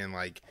about it. And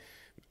like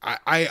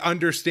I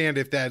understand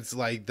if that's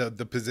like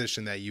the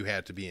position that you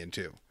had to be in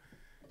too.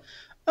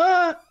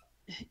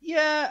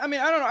 Yeah, I mean,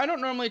 I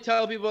don't normally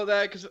tell people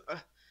that because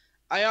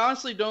I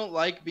honestly don't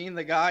like being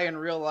the guy in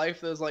real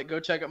life that's like, go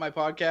check out my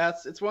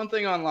podcast. It's one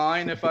thing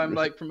online if I'm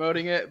like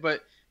promoting it,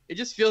 but it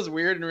just feels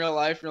weird in real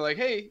life. You're like,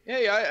 hey,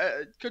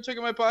 I go check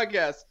out my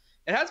podcast.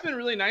 It has been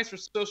really nice for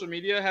social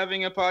media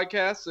having a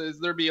podcast.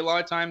 There'd be a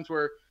lot of times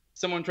where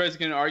someone tries to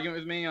get an argument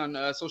with me on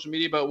social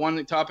media about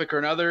one topic or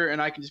another,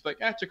 and I can just be like,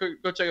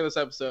 go check out this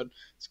episode.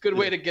 It's a good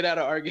way to get out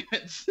of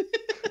arguments.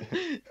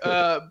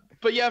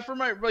 But yeah, for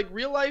my like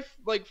real life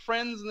like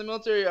friends in the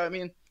military, I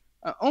mean,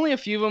 only a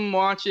few of them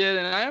watch it,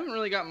 and I haven't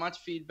really got much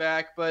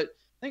feedback, but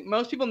I think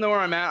most people know where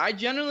I'm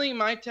at.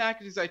 My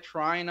tactic is I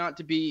try not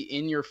to be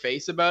in your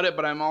face about it,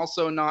 but I'm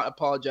also not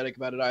apologetic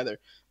about it either.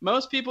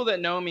 Most people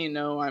that know me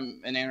know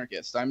I'm an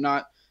anarchist. I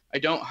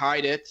don't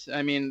hide it.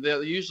 I mean,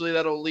 usually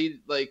that'll lead,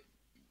 like,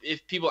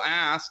 if people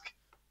ask,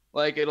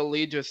 like, it'll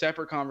lead to a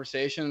separate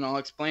conversation, and I'll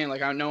explain,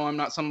 like, I know I'm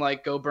not some,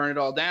 like, go burn it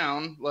all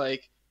down.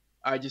 Like,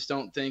 I just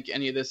don't think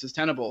any of this is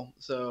tenable.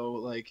 So,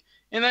 like,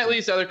 and that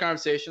leads to other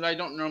conversations. I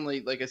don't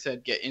normally, like I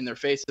said, get in their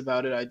face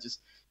about it.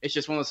 It's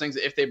just one of those things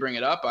that if they bring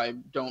it up, I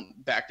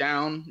don't back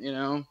down,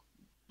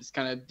 just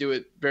kind of do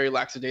it very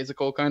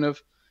lackadaisical kind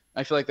of.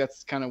 I feel like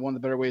that's kind of one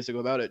of the better ways to go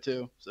about it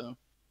too. So.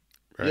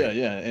 Right.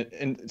 Yeah.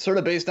 And sort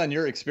of based on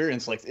your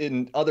experience, like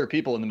in other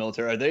people in the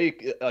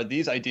military, are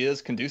these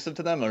ideas conducive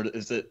to them, or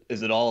is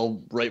it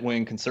all right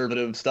wing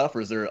conservative stuff,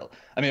 or is there?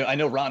 I mean, I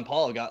know Ron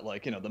Paul got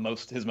like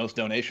his most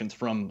donations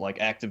from like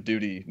active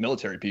duty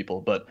military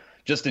people, but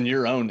just in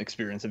your own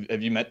experience,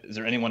 have you met? Is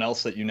there anyone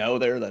else that you know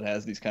there that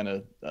has these kind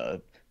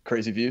of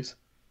crazy views?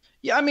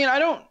 Yeah, I mean,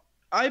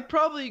 I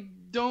probably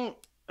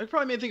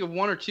may think of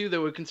one or two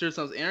that would consider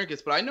themselves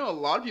anarchists, but I know a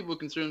lot of people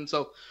consider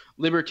themselves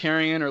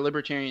libertarian or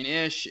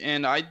libertarian-ish,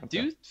 and I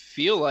do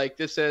feel like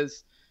that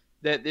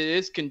it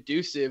is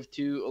conducive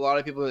to a lot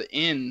of people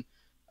in.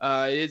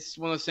 It's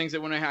one of those things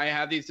that when I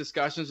have these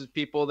discussions with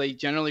people, they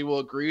generally will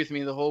agree with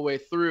me the whole way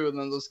through, and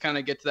then they'll just kind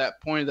of get to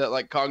that point of that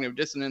like cognitive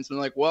dissonance, and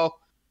they're like, well,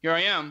 here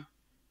I am.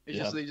 It's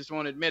just they just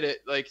won't admit it,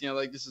 like,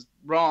 like this is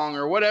wrong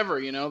or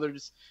whatever,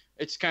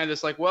 it's kind of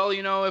just like, well,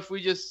 if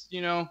we just,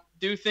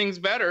 do things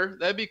better,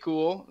 that'd be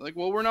cool. Like,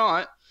 well, we're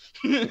not.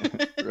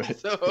 Right.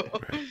 So,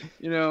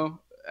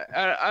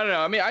 I don't know.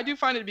 I mean, I do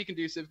find it to be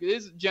conducive. It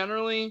is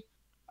generally,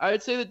 I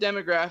would say the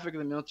demographic of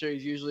the military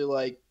is usually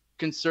like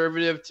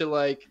conservative to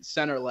like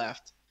center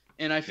left.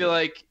 And I feel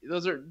like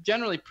those are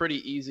generally pretty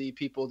easy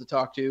people to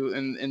talk to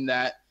in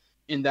that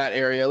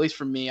area, at least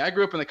for me. I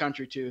grew up in the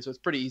country too, so it's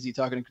pretty easy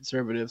talking to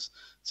conservatives.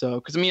 So,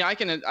 because I mean, I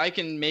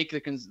can make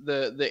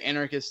the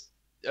anarchist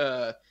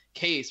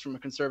case from a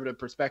conservative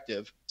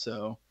perspective,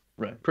 so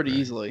pretty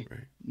easily.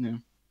 Right.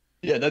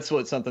 Yeah, that's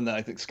something that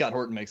I think Scott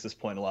Horton makes this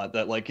point a lot,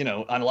 that like,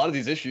 on a lot of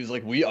these issues,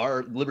 like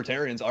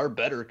libertarians are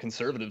better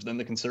conservatives than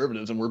the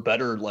conservatives, and we're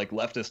better like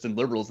leftists and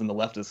liberals than the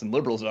leftists and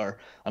liberals are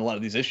on a lot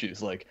of these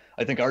issues. Like,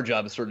 I think our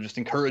job is sort of just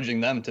encouraging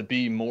them to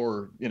be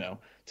more,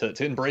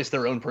 to embrace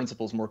their own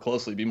principles more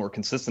closely, be more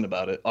consistent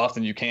about it.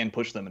 Often you can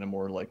push them in a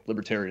more like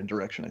libertarian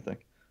direction, I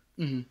think.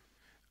 Mm-hmm.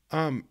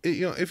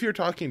 If you're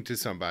talking to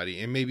somebody,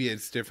 and maybe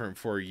it's different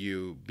for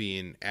you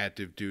being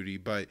active duty,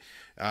 but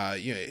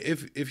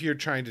if you're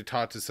trying to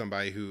talk to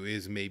somebody who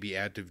is maybe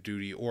active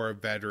duty or a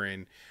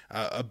veteran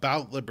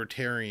about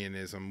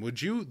libertarianism,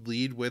 would you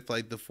lead with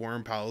like the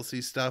foreign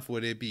policy stuff?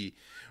 Would it be,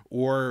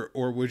 or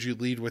would you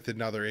lead with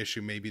another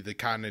issue? Maybe the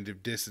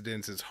cognitive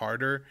dissonance is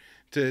harder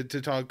to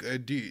talk.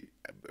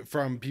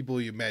 From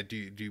people you met, do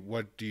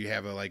you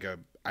have a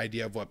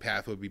idea of what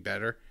path would be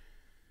better?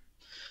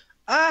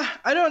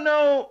 I don't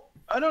know.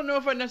 I don't know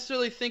if I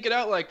necessarily think it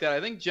out like that.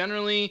 I think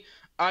generally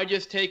I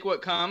just take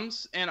what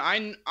comes, and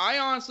I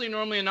honestly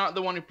normally am not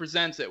the one who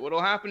presents it.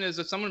 What'll happen is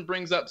if someone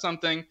brings up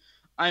something,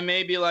 I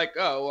may be like,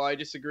 oh, well, I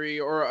disagree,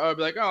 or I'll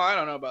be like, oh, I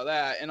don't know about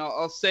that, and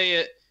I'll say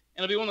it,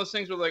 and it'll be one of those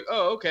things where like,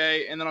 oh,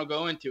 okay, and then I'll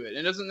go into it.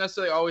 It doesn't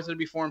necessarily always have to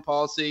be foreign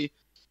policy.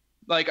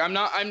 Like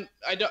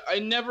I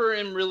never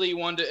am really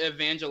one to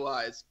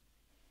evangelize,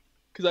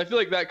 because I feel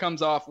like that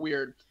comes off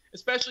weird,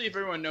 especially if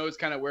everyone knows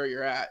kind of where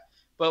you're at.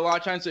 But a lot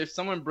of times, if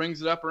someone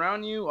brings it up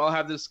around you, I'll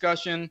have the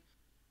discussion.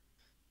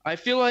 I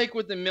feel like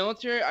with the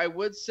military, I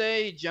would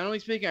say, generally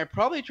speaking, I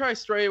probably try to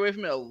stray away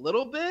from it a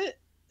little bit,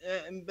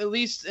 at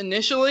least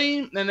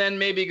initially, and then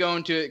maybe go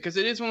into it, because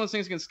it is one of those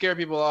things that can scare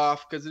people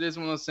off, because it is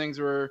one of those things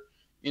where,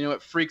 you know,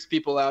 it freaks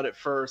people out at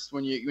first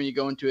when you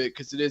go into it,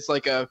 because it is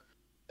like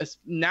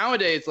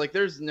nowadays, like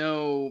there's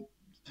no,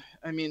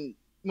 I mean,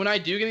 when I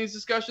do get these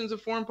discussions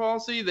of foreign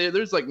policy,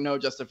 there's like no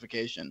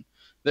justification.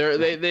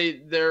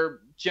 They're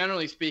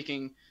generally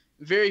speaking,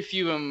 very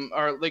few of them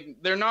are like,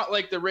 they're not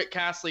like the Rick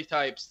Castley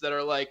types that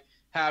are like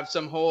have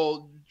some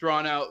whole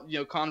drawn out, you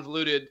know,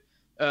 convoluted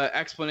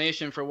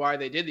explanation for why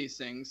they did these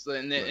things,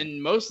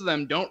 and most of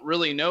them don't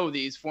really know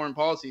these foreign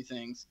policy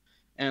things,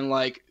 and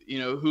like, you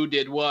know, who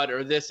did what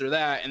or this or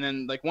that, and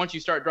then like once you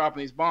start dropping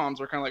these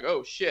bombs, we're kind of like,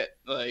 oh shit,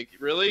 like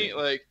really,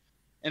 like,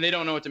 and they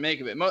don't know what to make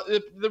of it.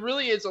 The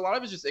really is a lot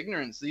of it's just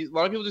ignorance. A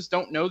lot of people just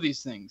don't know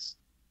these things.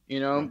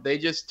 You know, they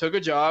just took a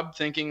job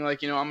thinking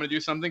like, you know, I'm gonna do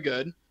something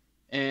good.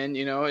 And,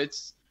 you know,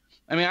 it's,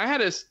 I mean,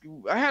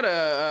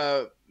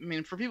 I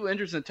mean, for people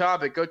interested in the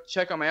topic, go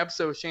check out my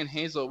episode with Shane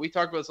Hazel. We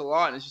talk about this a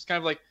lot, and it's just kind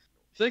of like,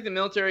 I feel like the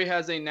military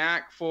has a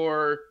knack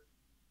for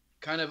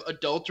kind of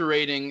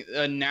adulterating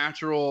a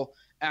natural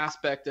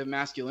aspect of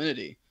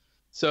masculinity.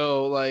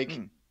 So, like,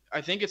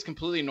 I think it's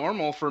completely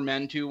normal for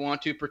men to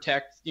want to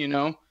protect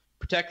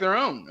their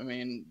own. I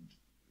mean,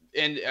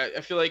 and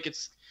I feel like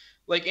it's,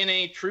 like in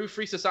a true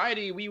free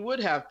society, we would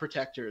have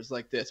protectors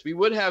like this. We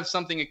would have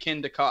something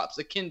akin to cops,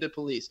 akin to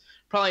police.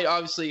 Probably,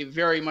 obviously,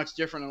 very much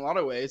different in a lot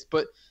of ways,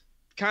 but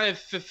kind of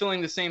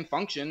fulfilling the same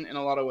function in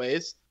a lot of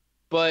ways.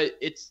 But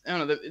it's, I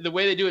don't know, the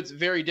way they do it's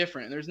very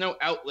different. There's no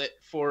outlet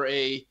for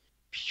a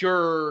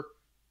pure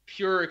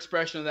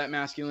expression of that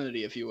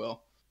masculinity, if you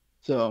will.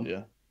 So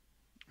yeah.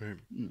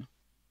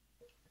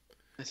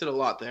 I said a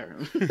lot there.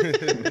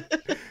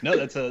 No,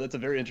 that's a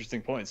very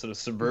interesting point. Sort of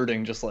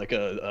subverting just like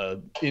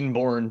a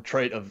inborn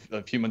trait of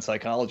human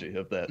psychology,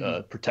 of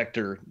that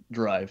protector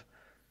drive.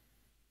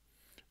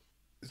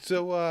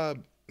 So I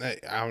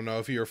don't know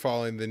if you're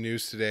following the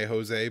news today,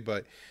 Jose,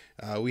 but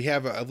we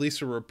have at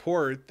least a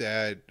report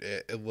that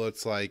it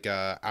looks like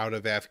out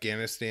of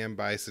Afghanistan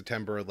by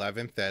September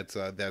 11th.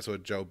 That's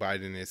what Joe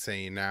Biden is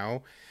saying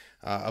now.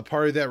 A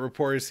part of that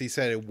report is he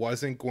said it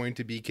wasn't going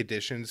to be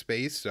conditions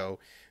based, so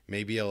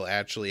maybe it'll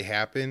actually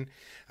happen.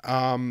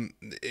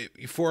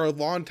 For a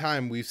long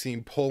time, we've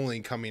seen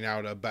polling coming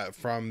out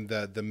from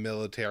the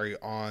military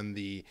on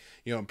the,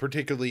 you know,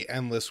 particularly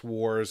endless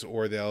wars,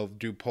 or they'll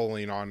do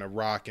polling on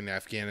Iraq and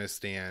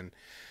Afghanistan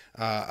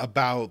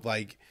about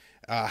like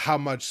how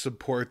much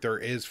support there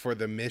is for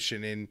the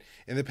mission. And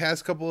in the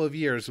past couple of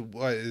years,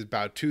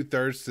 about 2/3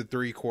 to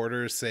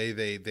 3/4 say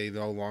they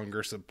no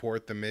longer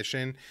support the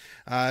mission.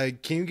 Can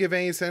you give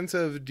any sense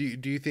of, do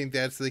you think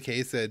that's the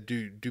case? That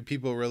do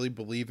people really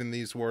believe in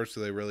these wars? Do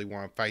they really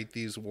want to fight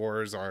these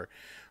wars? Are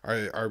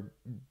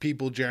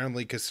people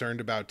generally concerned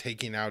about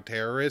taking out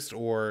terrorists,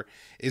 or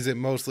is it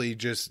mostly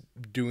just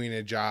doing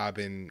a job?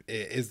 And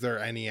is there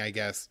any, I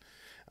guess,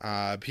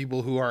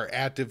 people who are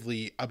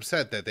actively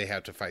upset that they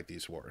have to fight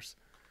these wars?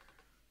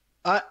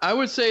 I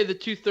would say the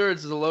 2/3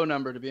 is a low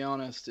number, to be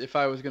honest, if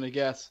I was going to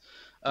guess.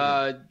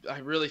 I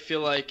really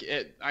feel like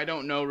I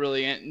don't know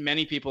really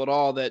many people at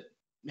all that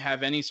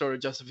have any sort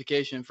of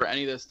justification for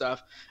any of this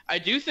stuff. I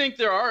do think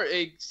there are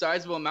a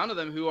sizable amount of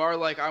them who are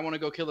like, I want to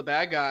go kill the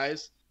bad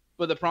guys.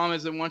 But the problem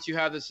is that once you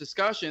have this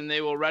discussion,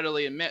 they will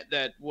readily admit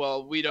that,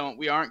 well, we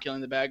aren't killing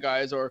the bad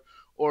guys, or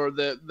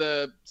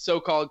the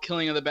so-called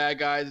killing of the bad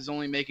guys is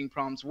only making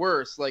problems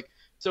worse. Like,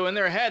 so in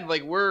their head,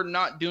 like, we're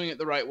not doing it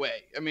the right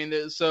way. I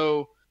mean,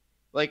 so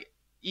like,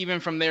 even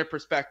from their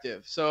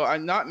perspective. So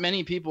not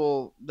many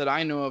people that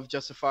I know of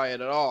justify it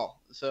at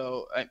all.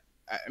 So I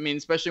mean,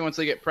 especially once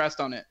they get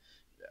pressed on it,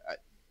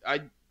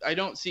 I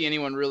don't see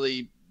anyone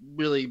really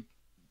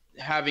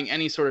having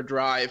any sort of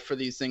drive for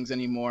these things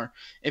anymore.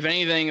 If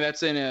anything,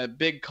 that's in a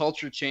big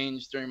culture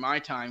change during my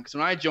time. Because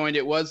when I joined,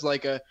 it was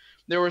like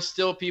there were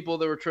still people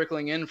that were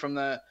trickling in from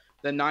the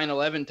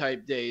 9/11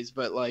 type days.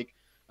 But like,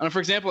 I don't know, for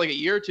example, like a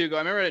year or two ago, I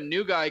remember a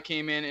new guy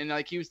came in and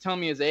like he was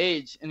telling me his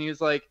age, and he was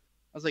like,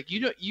 I was like,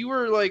 you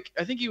were like,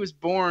 I think he was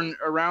born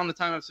around the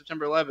time of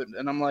September 11th.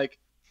 And I'm like,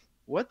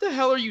 what the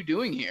hell are you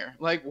doing here?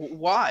 Like,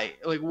 why?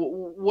 Like,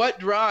 what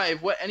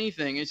drive? What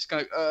anything? It's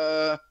kind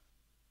of,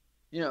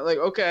 you know, like,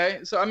 okay.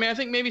 So, I mean, I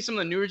think maybe some of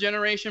the newer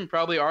generation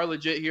probably are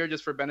legit here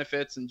just for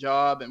benefits and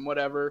job and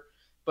whatever.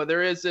 But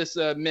there is this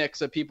mix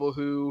of people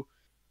who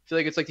feel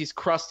like it's like these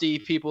crusty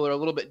people that are a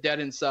little bit dead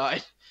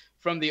inside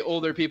from the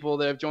older people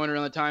that have joined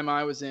around the time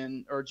I was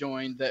in or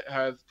joined, that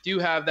do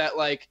have that,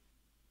 like,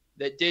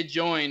 that did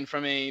join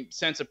from a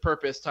sense of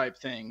purpose type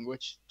thing,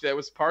 which that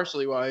was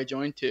partially why I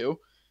joined too.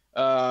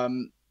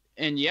 And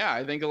yeah,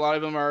 I think a lot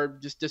of them are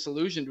just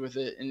disillusioned with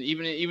it. And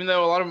even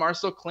though a lot of them are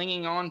still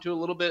clinging on to a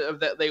little bit of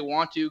that, they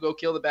want to go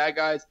kill the bad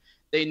guys,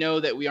 they know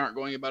that we aren't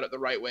going about it the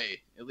right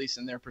way, at least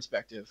in their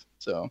perspective.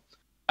 So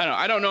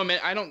I don't know,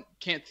 man.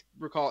 Can't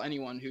recall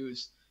anyone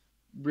who's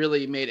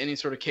really made any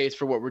sort of case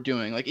for what we're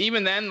doing. Like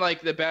even then,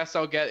 like the best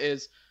I'll get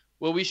is,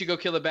 well, we should go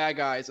kill the bad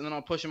guys, and then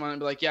I'll push them on and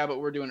be like, yeah, but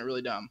we're doing it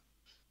really dumb.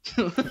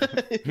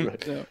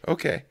 Right. So,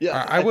 okay.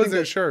 Yeah, I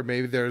wasn't sure.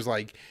 Maybe there's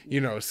like,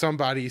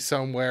 somebody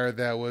somewhere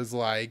that was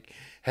like,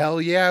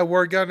 hell yeah,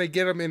 we're going to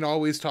get them, and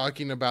always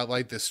talking about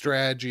like the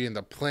strategy and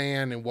the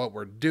plan and what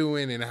we're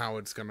doing and how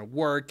it's going to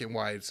work and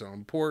why it's so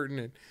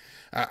important.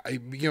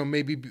 And,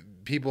 maybe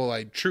people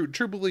like true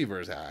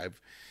believers I've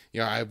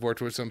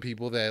worked with some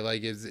people that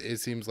like, it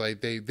seems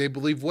like they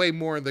believe way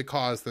more in the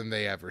cause than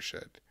they ever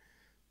should.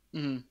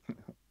 Mm-hmm.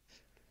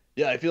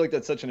 Yeah, I feel like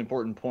that's such an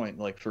important point,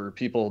 like for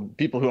people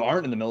who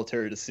aren't in the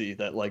military to see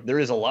that like there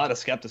is a lot of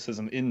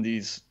skepticism in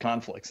these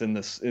conflicts,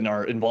 in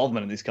our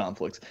involvement in these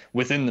conflicts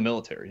within the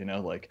military.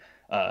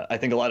 I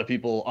think a lot of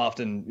people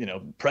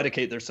often,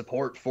 predicate their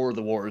support for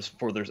the wars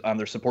on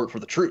their support for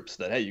the troops.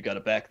 That hey, you got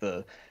to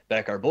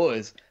back our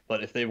boys.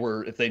 But if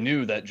they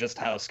knew that just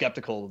how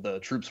skeptical the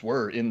troops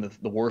were in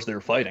the wars they were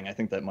fighting, I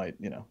think that might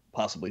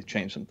possibly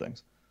change some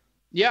things.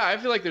 Yeah, I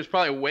feel like there's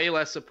probably way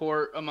less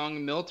support among the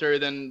military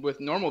than with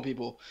normal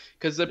people,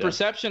 because the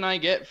perception I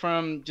get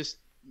from just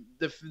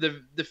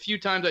the few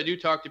times I do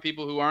talk to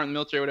people who aren't in the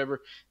military or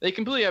whatever, they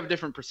completely have a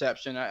different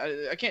perception.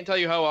 I can't tell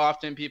you how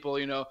often people,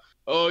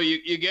 oh,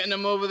 you getting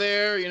them over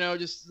there,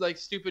 just like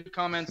stupid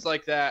comments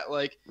like that,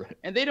 like, right.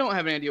 And they don't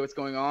have any idea what's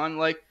going on.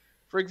 Like,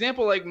 for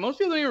example, like most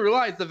people don't even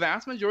realize the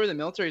vast majority of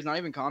the military is not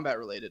even combat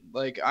related.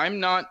 Like, I'm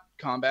not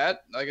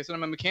combat. Like I said,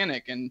 I'm a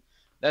mechanic, and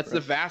that's right.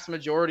 The vast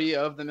majority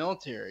of the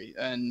military.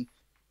 And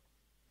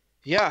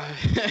yeah,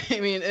 I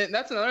mean, and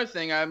that's another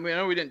thing. I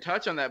know we didn't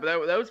touch on that,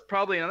 but that was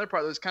probably another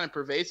part that was kind of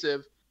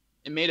pervasive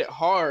and made it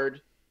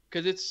hard,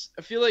 because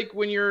I feel like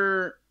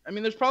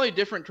there's probably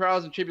different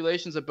trials and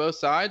tribulations of both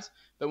sides,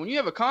 but when you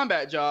have a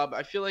combat job,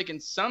 I feel like in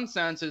some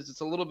senses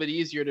it's a little bit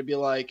easier to be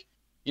like,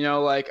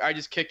 like I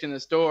just kicked in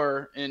this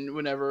door and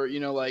whenever,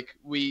 like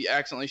we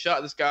accidentally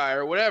shot this guy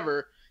or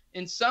whatever.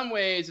 In some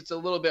ways, it's a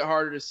little bit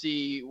harder to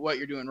see what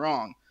you're doing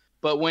wrong.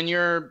 But when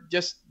you're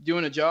just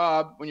doing a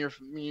job, when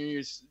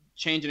you're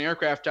changing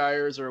aircraft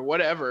tires or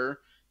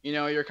whatever,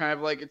 you're kind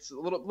of like, it's a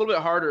little bit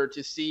harder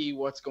to see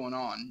what's going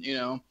on,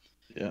 Yeah.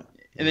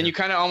 And then you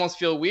kind of almost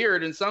feel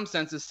weird in some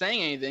senses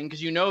saying anything,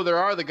 because there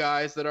are the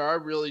guys that are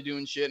really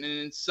doing shit, and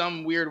in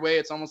some weird way,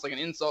 it's almost like an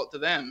insult to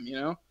them,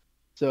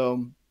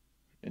 So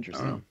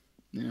interesting.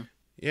 Yeah.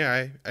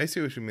 Yeah, I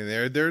see what you mean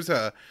there. There's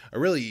a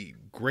really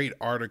great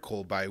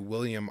article by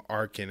William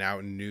Arkin out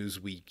in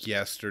Newsweek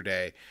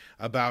yesterday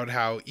about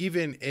how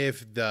even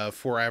if the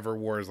forever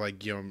wars, like,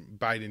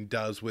 Biden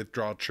does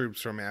withdraw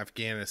troops from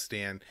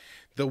Afghanistan,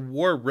 the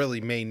war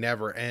really may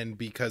never end,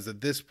 because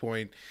at this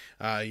point,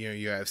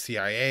 you have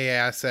CIA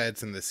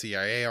assets and the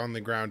CIA on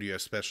the ground. You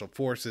have special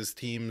forces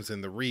teams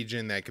in the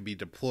region that could be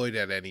deployed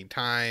at any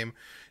time,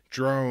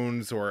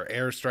 drones or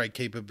airstrike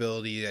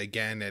capability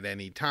again at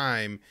any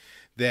time.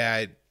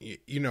 That,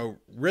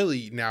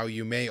 really now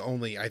you may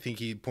only, I think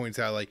he points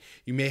out, like,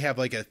 you may have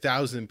like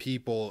 1,000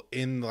 people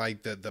in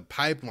like the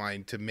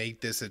pipeline to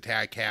make this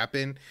attack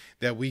happen,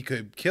 that we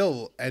could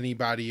kill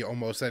anybody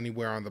almost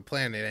anywhere on the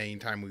planet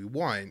anytime we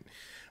want.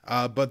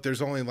 But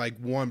there's only like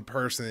one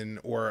person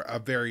or a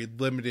very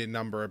limited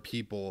number of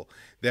people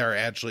that are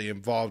actually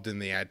involved in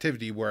the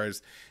activity.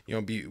 Whereas,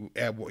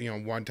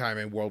 one time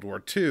in World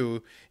War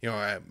II,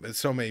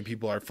 so many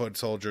people are foot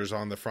soldiers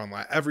on the front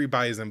line.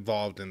 Everybody's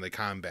involved in the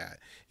combat.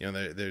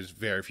 There's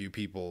very few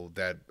people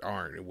that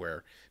aren't,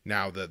 where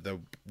now the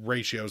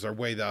ratios are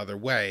way the other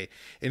way.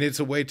 And it's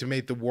a way to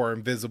make the war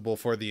invisible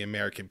for the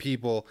American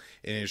people.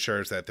 It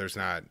ensures that there's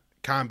not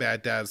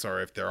combat deaths,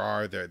 or if there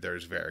are,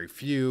 there's very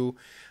few.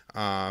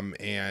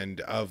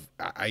 And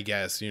I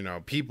guess,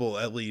 people,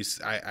 at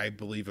least I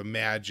believe,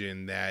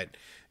 imagine that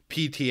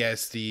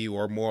PTSD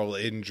or moral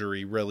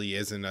injury really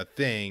isn't a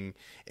thing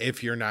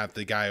if you're not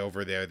the guy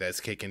over there that's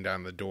kicking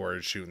down the door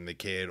and shooting the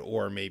kid,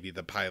 or maybe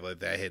the pilot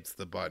that hits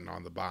the button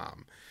on the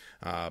bomb.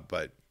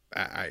 But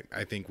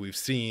I think we've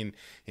seen,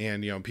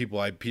 and people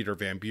like Peter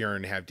Van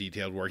Buren have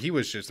detailed where he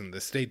was just in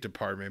the State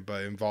Department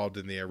but involved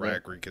in the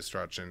Iraq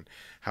reconstruction,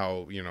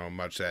 how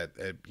much that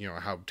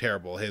how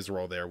terrible his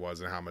role there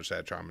was and how much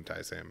that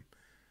traumatized him.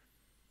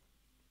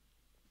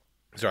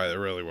 Sorry, there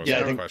really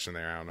wasn't a question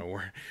there. I don't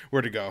know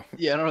where to go.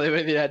 Yeah, I don't really have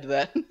anything to add to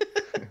that.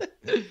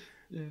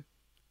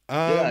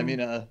 I mean,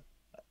 I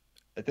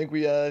think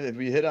we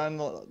hit on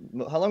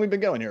how long we've been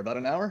going here, about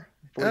an hour.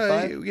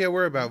 45? Yeah,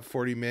 we're about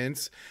 40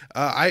 minutes.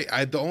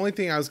 The only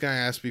thing I was going to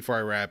ask before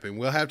I wrap, and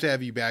we'll have to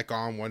have you back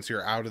on once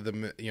you're out of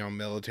the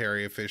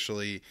military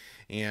officially,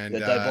 and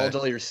divulge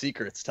all your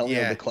secrets. Tell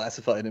me all the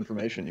classified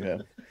information you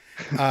have.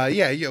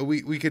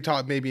 We could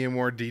talk maybe in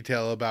more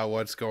detail about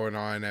what's going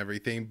on and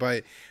everything.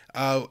 But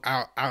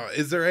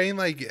is there any,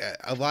 like,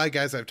 a lot of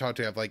guys I've talked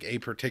to have like a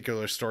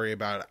particular story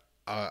about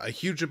a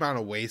huge amount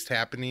of waste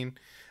happening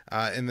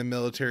in the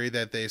military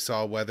that they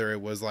saw, whether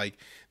it was like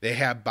they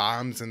had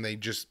bombs and they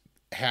just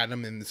had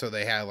them, and so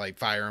they had like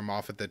fire them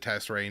off at the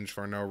test range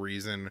for no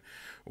reason,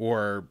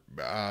 or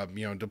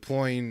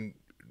deploying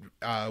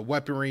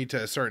weaponry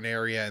to a certain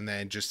area and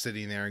then just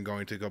sitting there and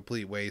going to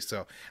complete waste.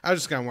 So I was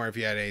just kind of wondering if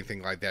you had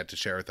anything like that to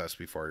share with us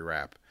before we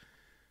wrap.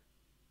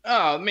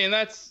 Oh, man,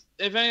 that's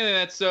if anything,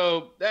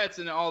 that's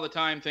an all the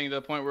time thing to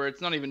the point where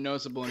it's not even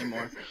noticeable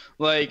anymore.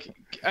 Like,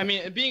 I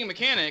mean, being a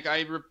mechanic,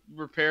 I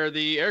repair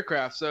the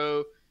aircraft,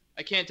 so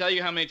I can't tell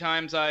you how many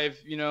times I've,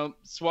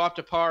 swapped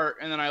a part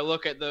and then I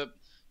look at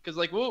because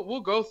like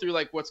we'll go through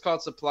like what's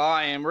called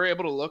supply and we're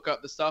able to look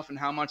up the stuff and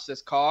how much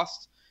this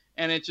costs.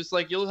 And it's just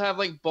like you'll have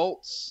like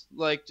bolts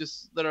like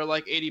just that are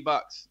like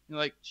 $80. You're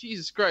like,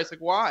 Jesus Christ,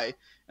 like why?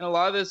 And a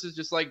lot of this is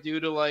just like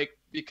due to like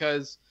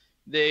because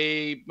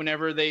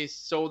whenever they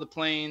sold the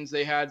planes,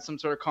 they had some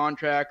sort of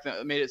contract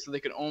that made it so they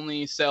could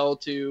only sell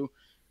to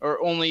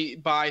or only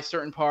buy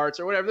certain parts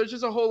or whatever. There's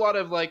just a whole lot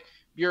of like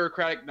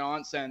bureaucratic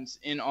nonsense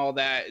in all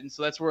that. And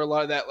so that's where a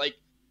lot of that like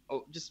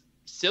just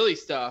silly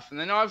stuff. And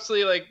then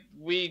obviously like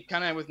we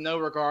kind of with no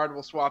regard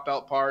will swap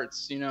out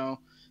parts,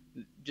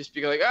 just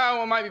because like, oh,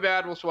 well, it might be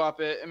bad, we'll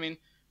swap it. I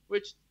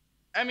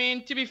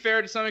mean, to be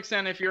fair, to some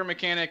extent, if you're a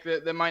mechanic,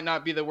 that might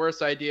not be the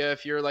worst idea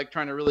if you're like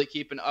trying to really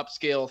keep an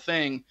upscale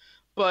thing.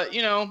 But,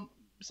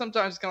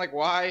 sometimes it's kind of like,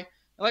 why? And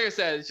like I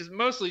said, it's just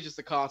mostly just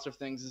the cost of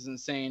things is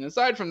insane.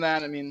 Aside from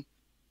that, I mean,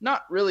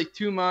 not really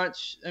too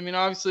much. I mean,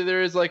 obviously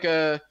there is like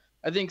I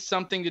think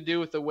something to do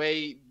with the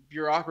way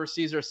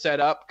bureaucracies are set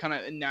up kind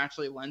of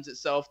naturally lends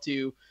itself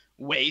to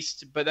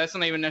waste, but that's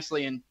not even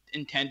necessarily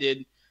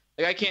intended.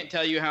 Like, I can't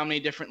tell you how many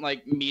different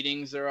like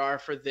meetings there are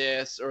for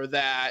this or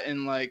that.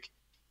 And like,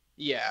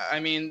 yeah, I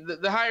mean,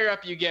 the higher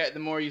up you get, the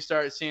more you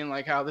start seeing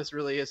like how this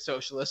really is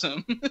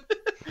socialism.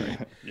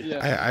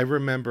 Yeah. I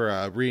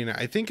remember reading,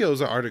 I think it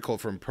was an article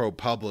from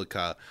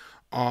ProPublica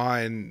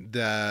on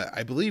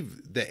I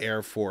believe the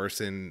Air Force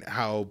and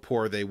how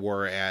poor they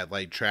were at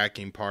like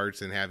tracking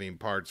parts and having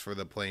parts for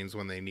the planes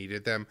when they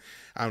needed them.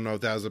 I don't know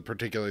if that was a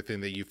particular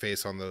thing that you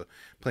face on the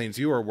planes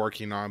you were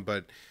working on,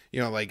 but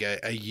like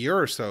a year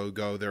or so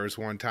ago, there was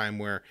one time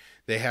where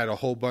they had a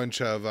whole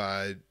bunch of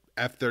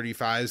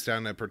F-35s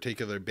down a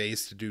particular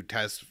base to do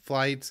test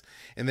flights,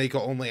 and they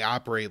could only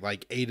operate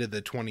like 8 of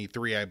the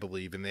 23, I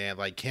believe, and they had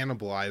like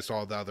cannibalized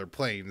all the other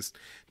planes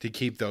to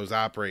keep those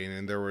operating,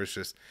 and there was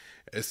just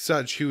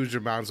such huge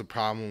amounts of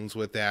problems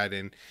with that.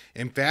 And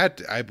in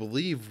fact, I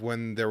believe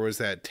when there was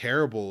that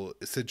terrible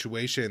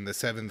situation in the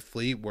 7th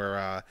Fleet where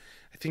I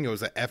think it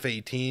was a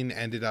F-18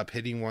 ended up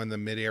hitting one of the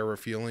mid-air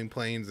refueling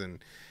planes and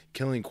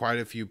killing quite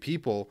a few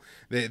people,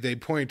 they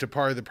point to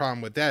part of the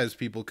problem with that is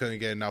people couldn't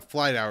get enough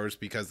flight hours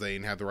because they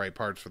didn't have the right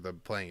parts for the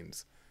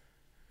planes.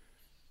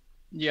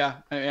 Yeah,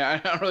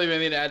 I don't really have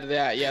anything to add to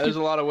that. Yeah, there's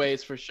a lot of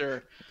ways for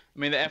sure. I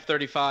mean, the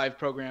F-35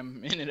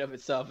 program in and of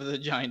itself is a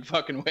giant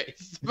fucking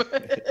waste.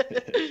 But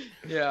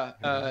yeah,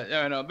 I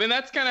don't know. But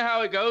that's kind of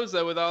how it goes,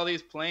 though, with all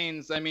these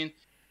planes. I mean,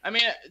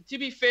 to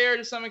be fair,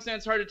 to some extent,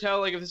 it's hard to tell,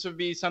 like, if this would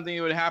be something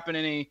that would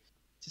happen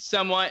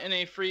somewhat in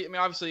a free. I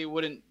mean, obviously, it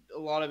wouldn't a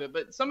lot of it,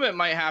 but some of it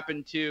might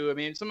happen too. I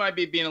mean, some might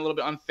be being a little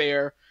bit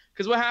unfair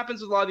because what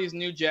happens with a lot of these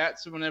new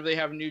jets, whenever they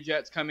have new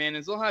jets come in,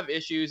 is they'll have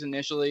issues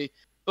initially,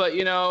 but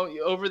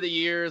over the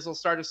years they'll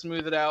start to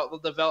smooth it out. They'll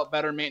develop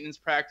better maintenance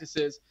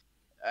practices.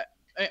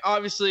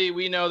 Obviously,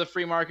 we know the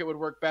free market would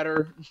work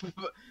better,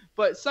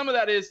 but some of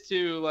that is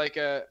too like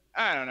I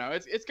don't know.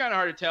 It's kind of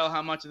hard to tell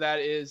how much of that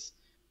is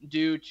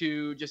due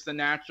to just the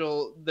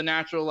natural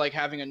like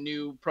having a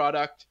new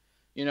product,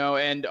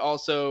 and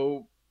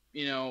also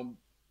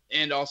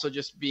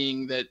just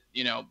being that,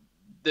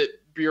 the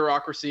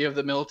bureaucracy of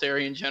the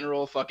military in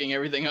general fucking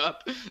everything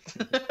up.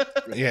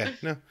 Yeah,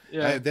 no,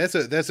 yeah, that's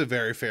a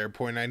very fair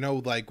point. I know,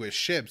 like with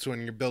ships,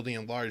 when you're building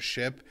a large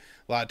ship,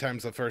 a lot of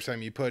times the first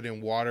time you put it in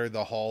water,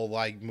 the hull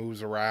like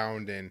moves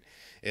around and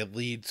it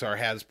leaks or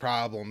has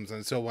problems.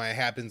 And so when it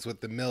happens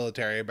with the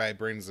military, everybody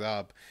brings it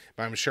up.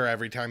 But I'm sure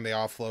every time they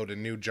offload a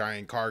new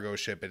giant cargo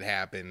ship, it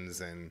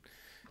happens, and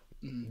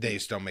they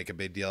just don't make a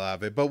big deal out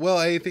of it. But Will,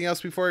 anything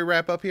else before we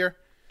wrap up here?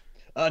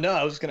 No,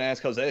 I was just going to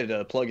ask Jose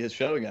to plug his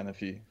show again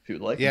if you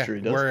would like. Yeah, I'm sure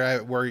he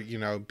does.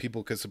 where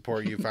people could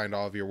support you, find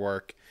all of your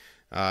work.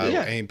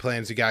 Any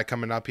plans you got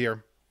coming up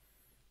here?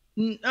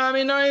 I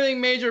mean, not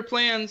anything major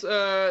plans. Like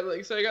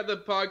I said, I got the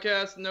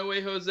podcast No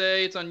Way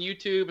Jose. It's on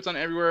YouTube. It's on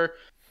everywhere.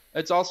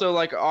 It's also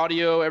like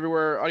audio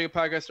everywhere audio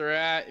podcasts are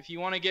at. If you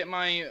want to get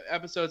my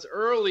episodes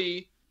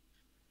early,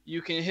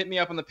 you can hit me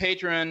up on the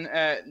Patreon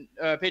at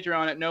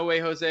No Way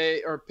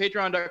Jose, or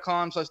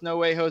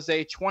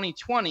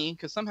patreon.com/NoWayJose2020,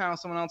 because somehow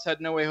someone else had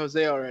No Way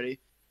Jose already.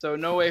 So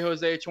No Way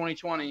Jose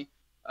 2020.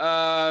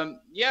 Yeah,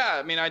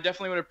 I mean, I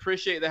definitely would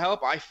appreciate the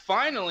help. I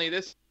finally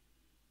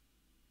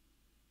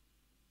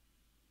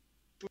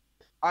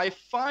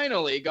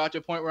got to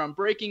a point where I'm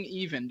breaking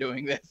even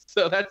doing this,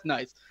 so that's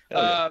nice.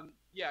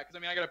 Yeah, because I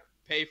mean, I gotta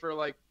pay for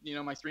like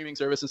my streaming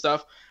service and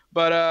stuff,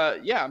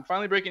 but yeah, I'm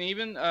finally breaking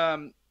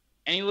even.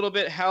 Any little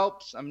bit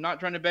helps. I'm not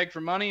trying to beg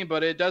for money,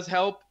 but it does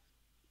help.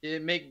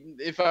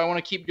 If I want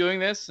to keep doing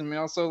this. I mean,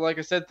 also, like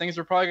I said, things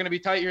are probably going to be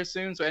tight here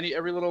soon, so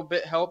every little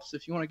bit helps.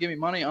 If you want to give me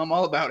money, I'm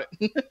all about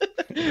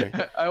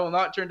it. I will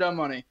not turn down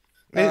money.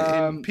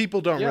 And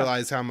people don't yeah.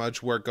 realize how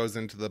much work goes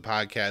into the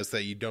podcast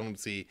that you don't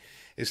see.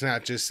 It's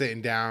not just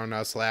sitting down,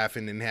 us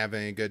laughing and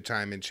having a good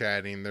time and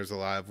chatting. There's a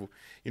lot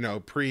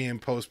of, pre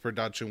and post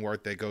production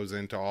work that goes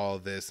into all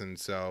of this. And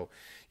so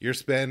you're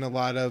spending a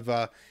lot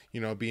of,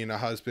 being a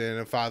husband and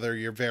a father,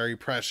 your very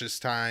precious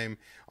time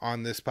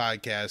on this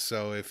podcast.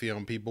 So if,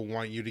 people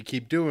want you to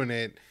keep doing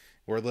it,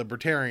 we're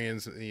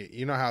libertarians.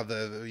 You know how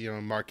the,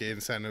 market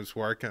incentives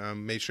work.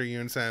 Make sure you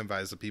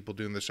incentivize the people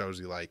doing the shows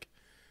you like.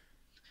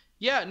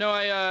 Yeah, no,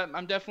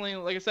 I'm definitely,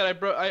 like I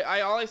said,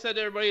 all I said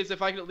to everybody is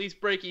if I could at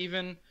least break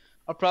even,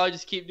 I'll probably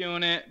just keep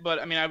doing it. But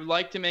I mean, I would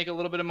like to make a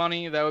little bit of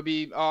money. That would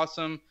be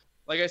awesome.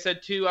 Like I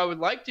said too, I would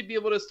like to be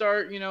able to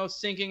start,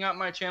 syncing up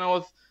my channel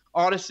with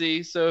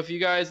Odyssey. So if you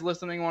guys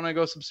listening want to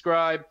go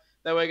subscribe,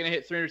 that way I'm gonna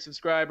hit 300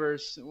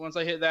 subscribers. Once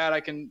I hit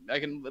that,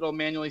 it'll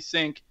manually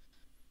sync.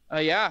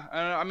 Yeah,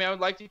 I would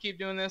like to keep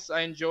doing this.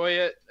 I enjoy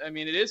it. I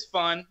mean, it is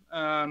fun.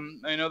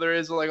 I know there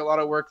is like a lot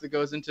of work that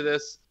goes into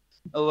this.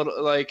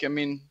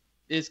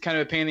 It's kind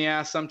of a pain in the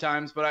ass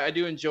sometimes, but I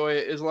do enjoy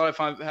it. It's a lot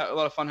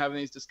of fun having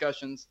these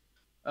discussions.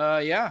 That's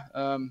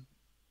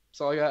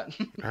all I got.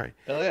 All right.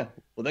 Hell yeah.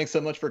 Well, thanks so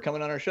much for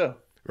coming on our show.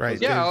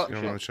 Right. Yeah. On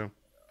the show.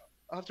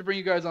 I'll have to bring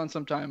you guys on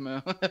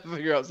sometime.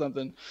 Figure out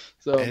something.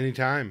 So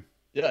anytime.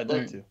 Yeah, I'd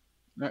love to. All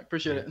right,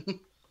 appreciate it.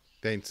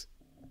 Thanks.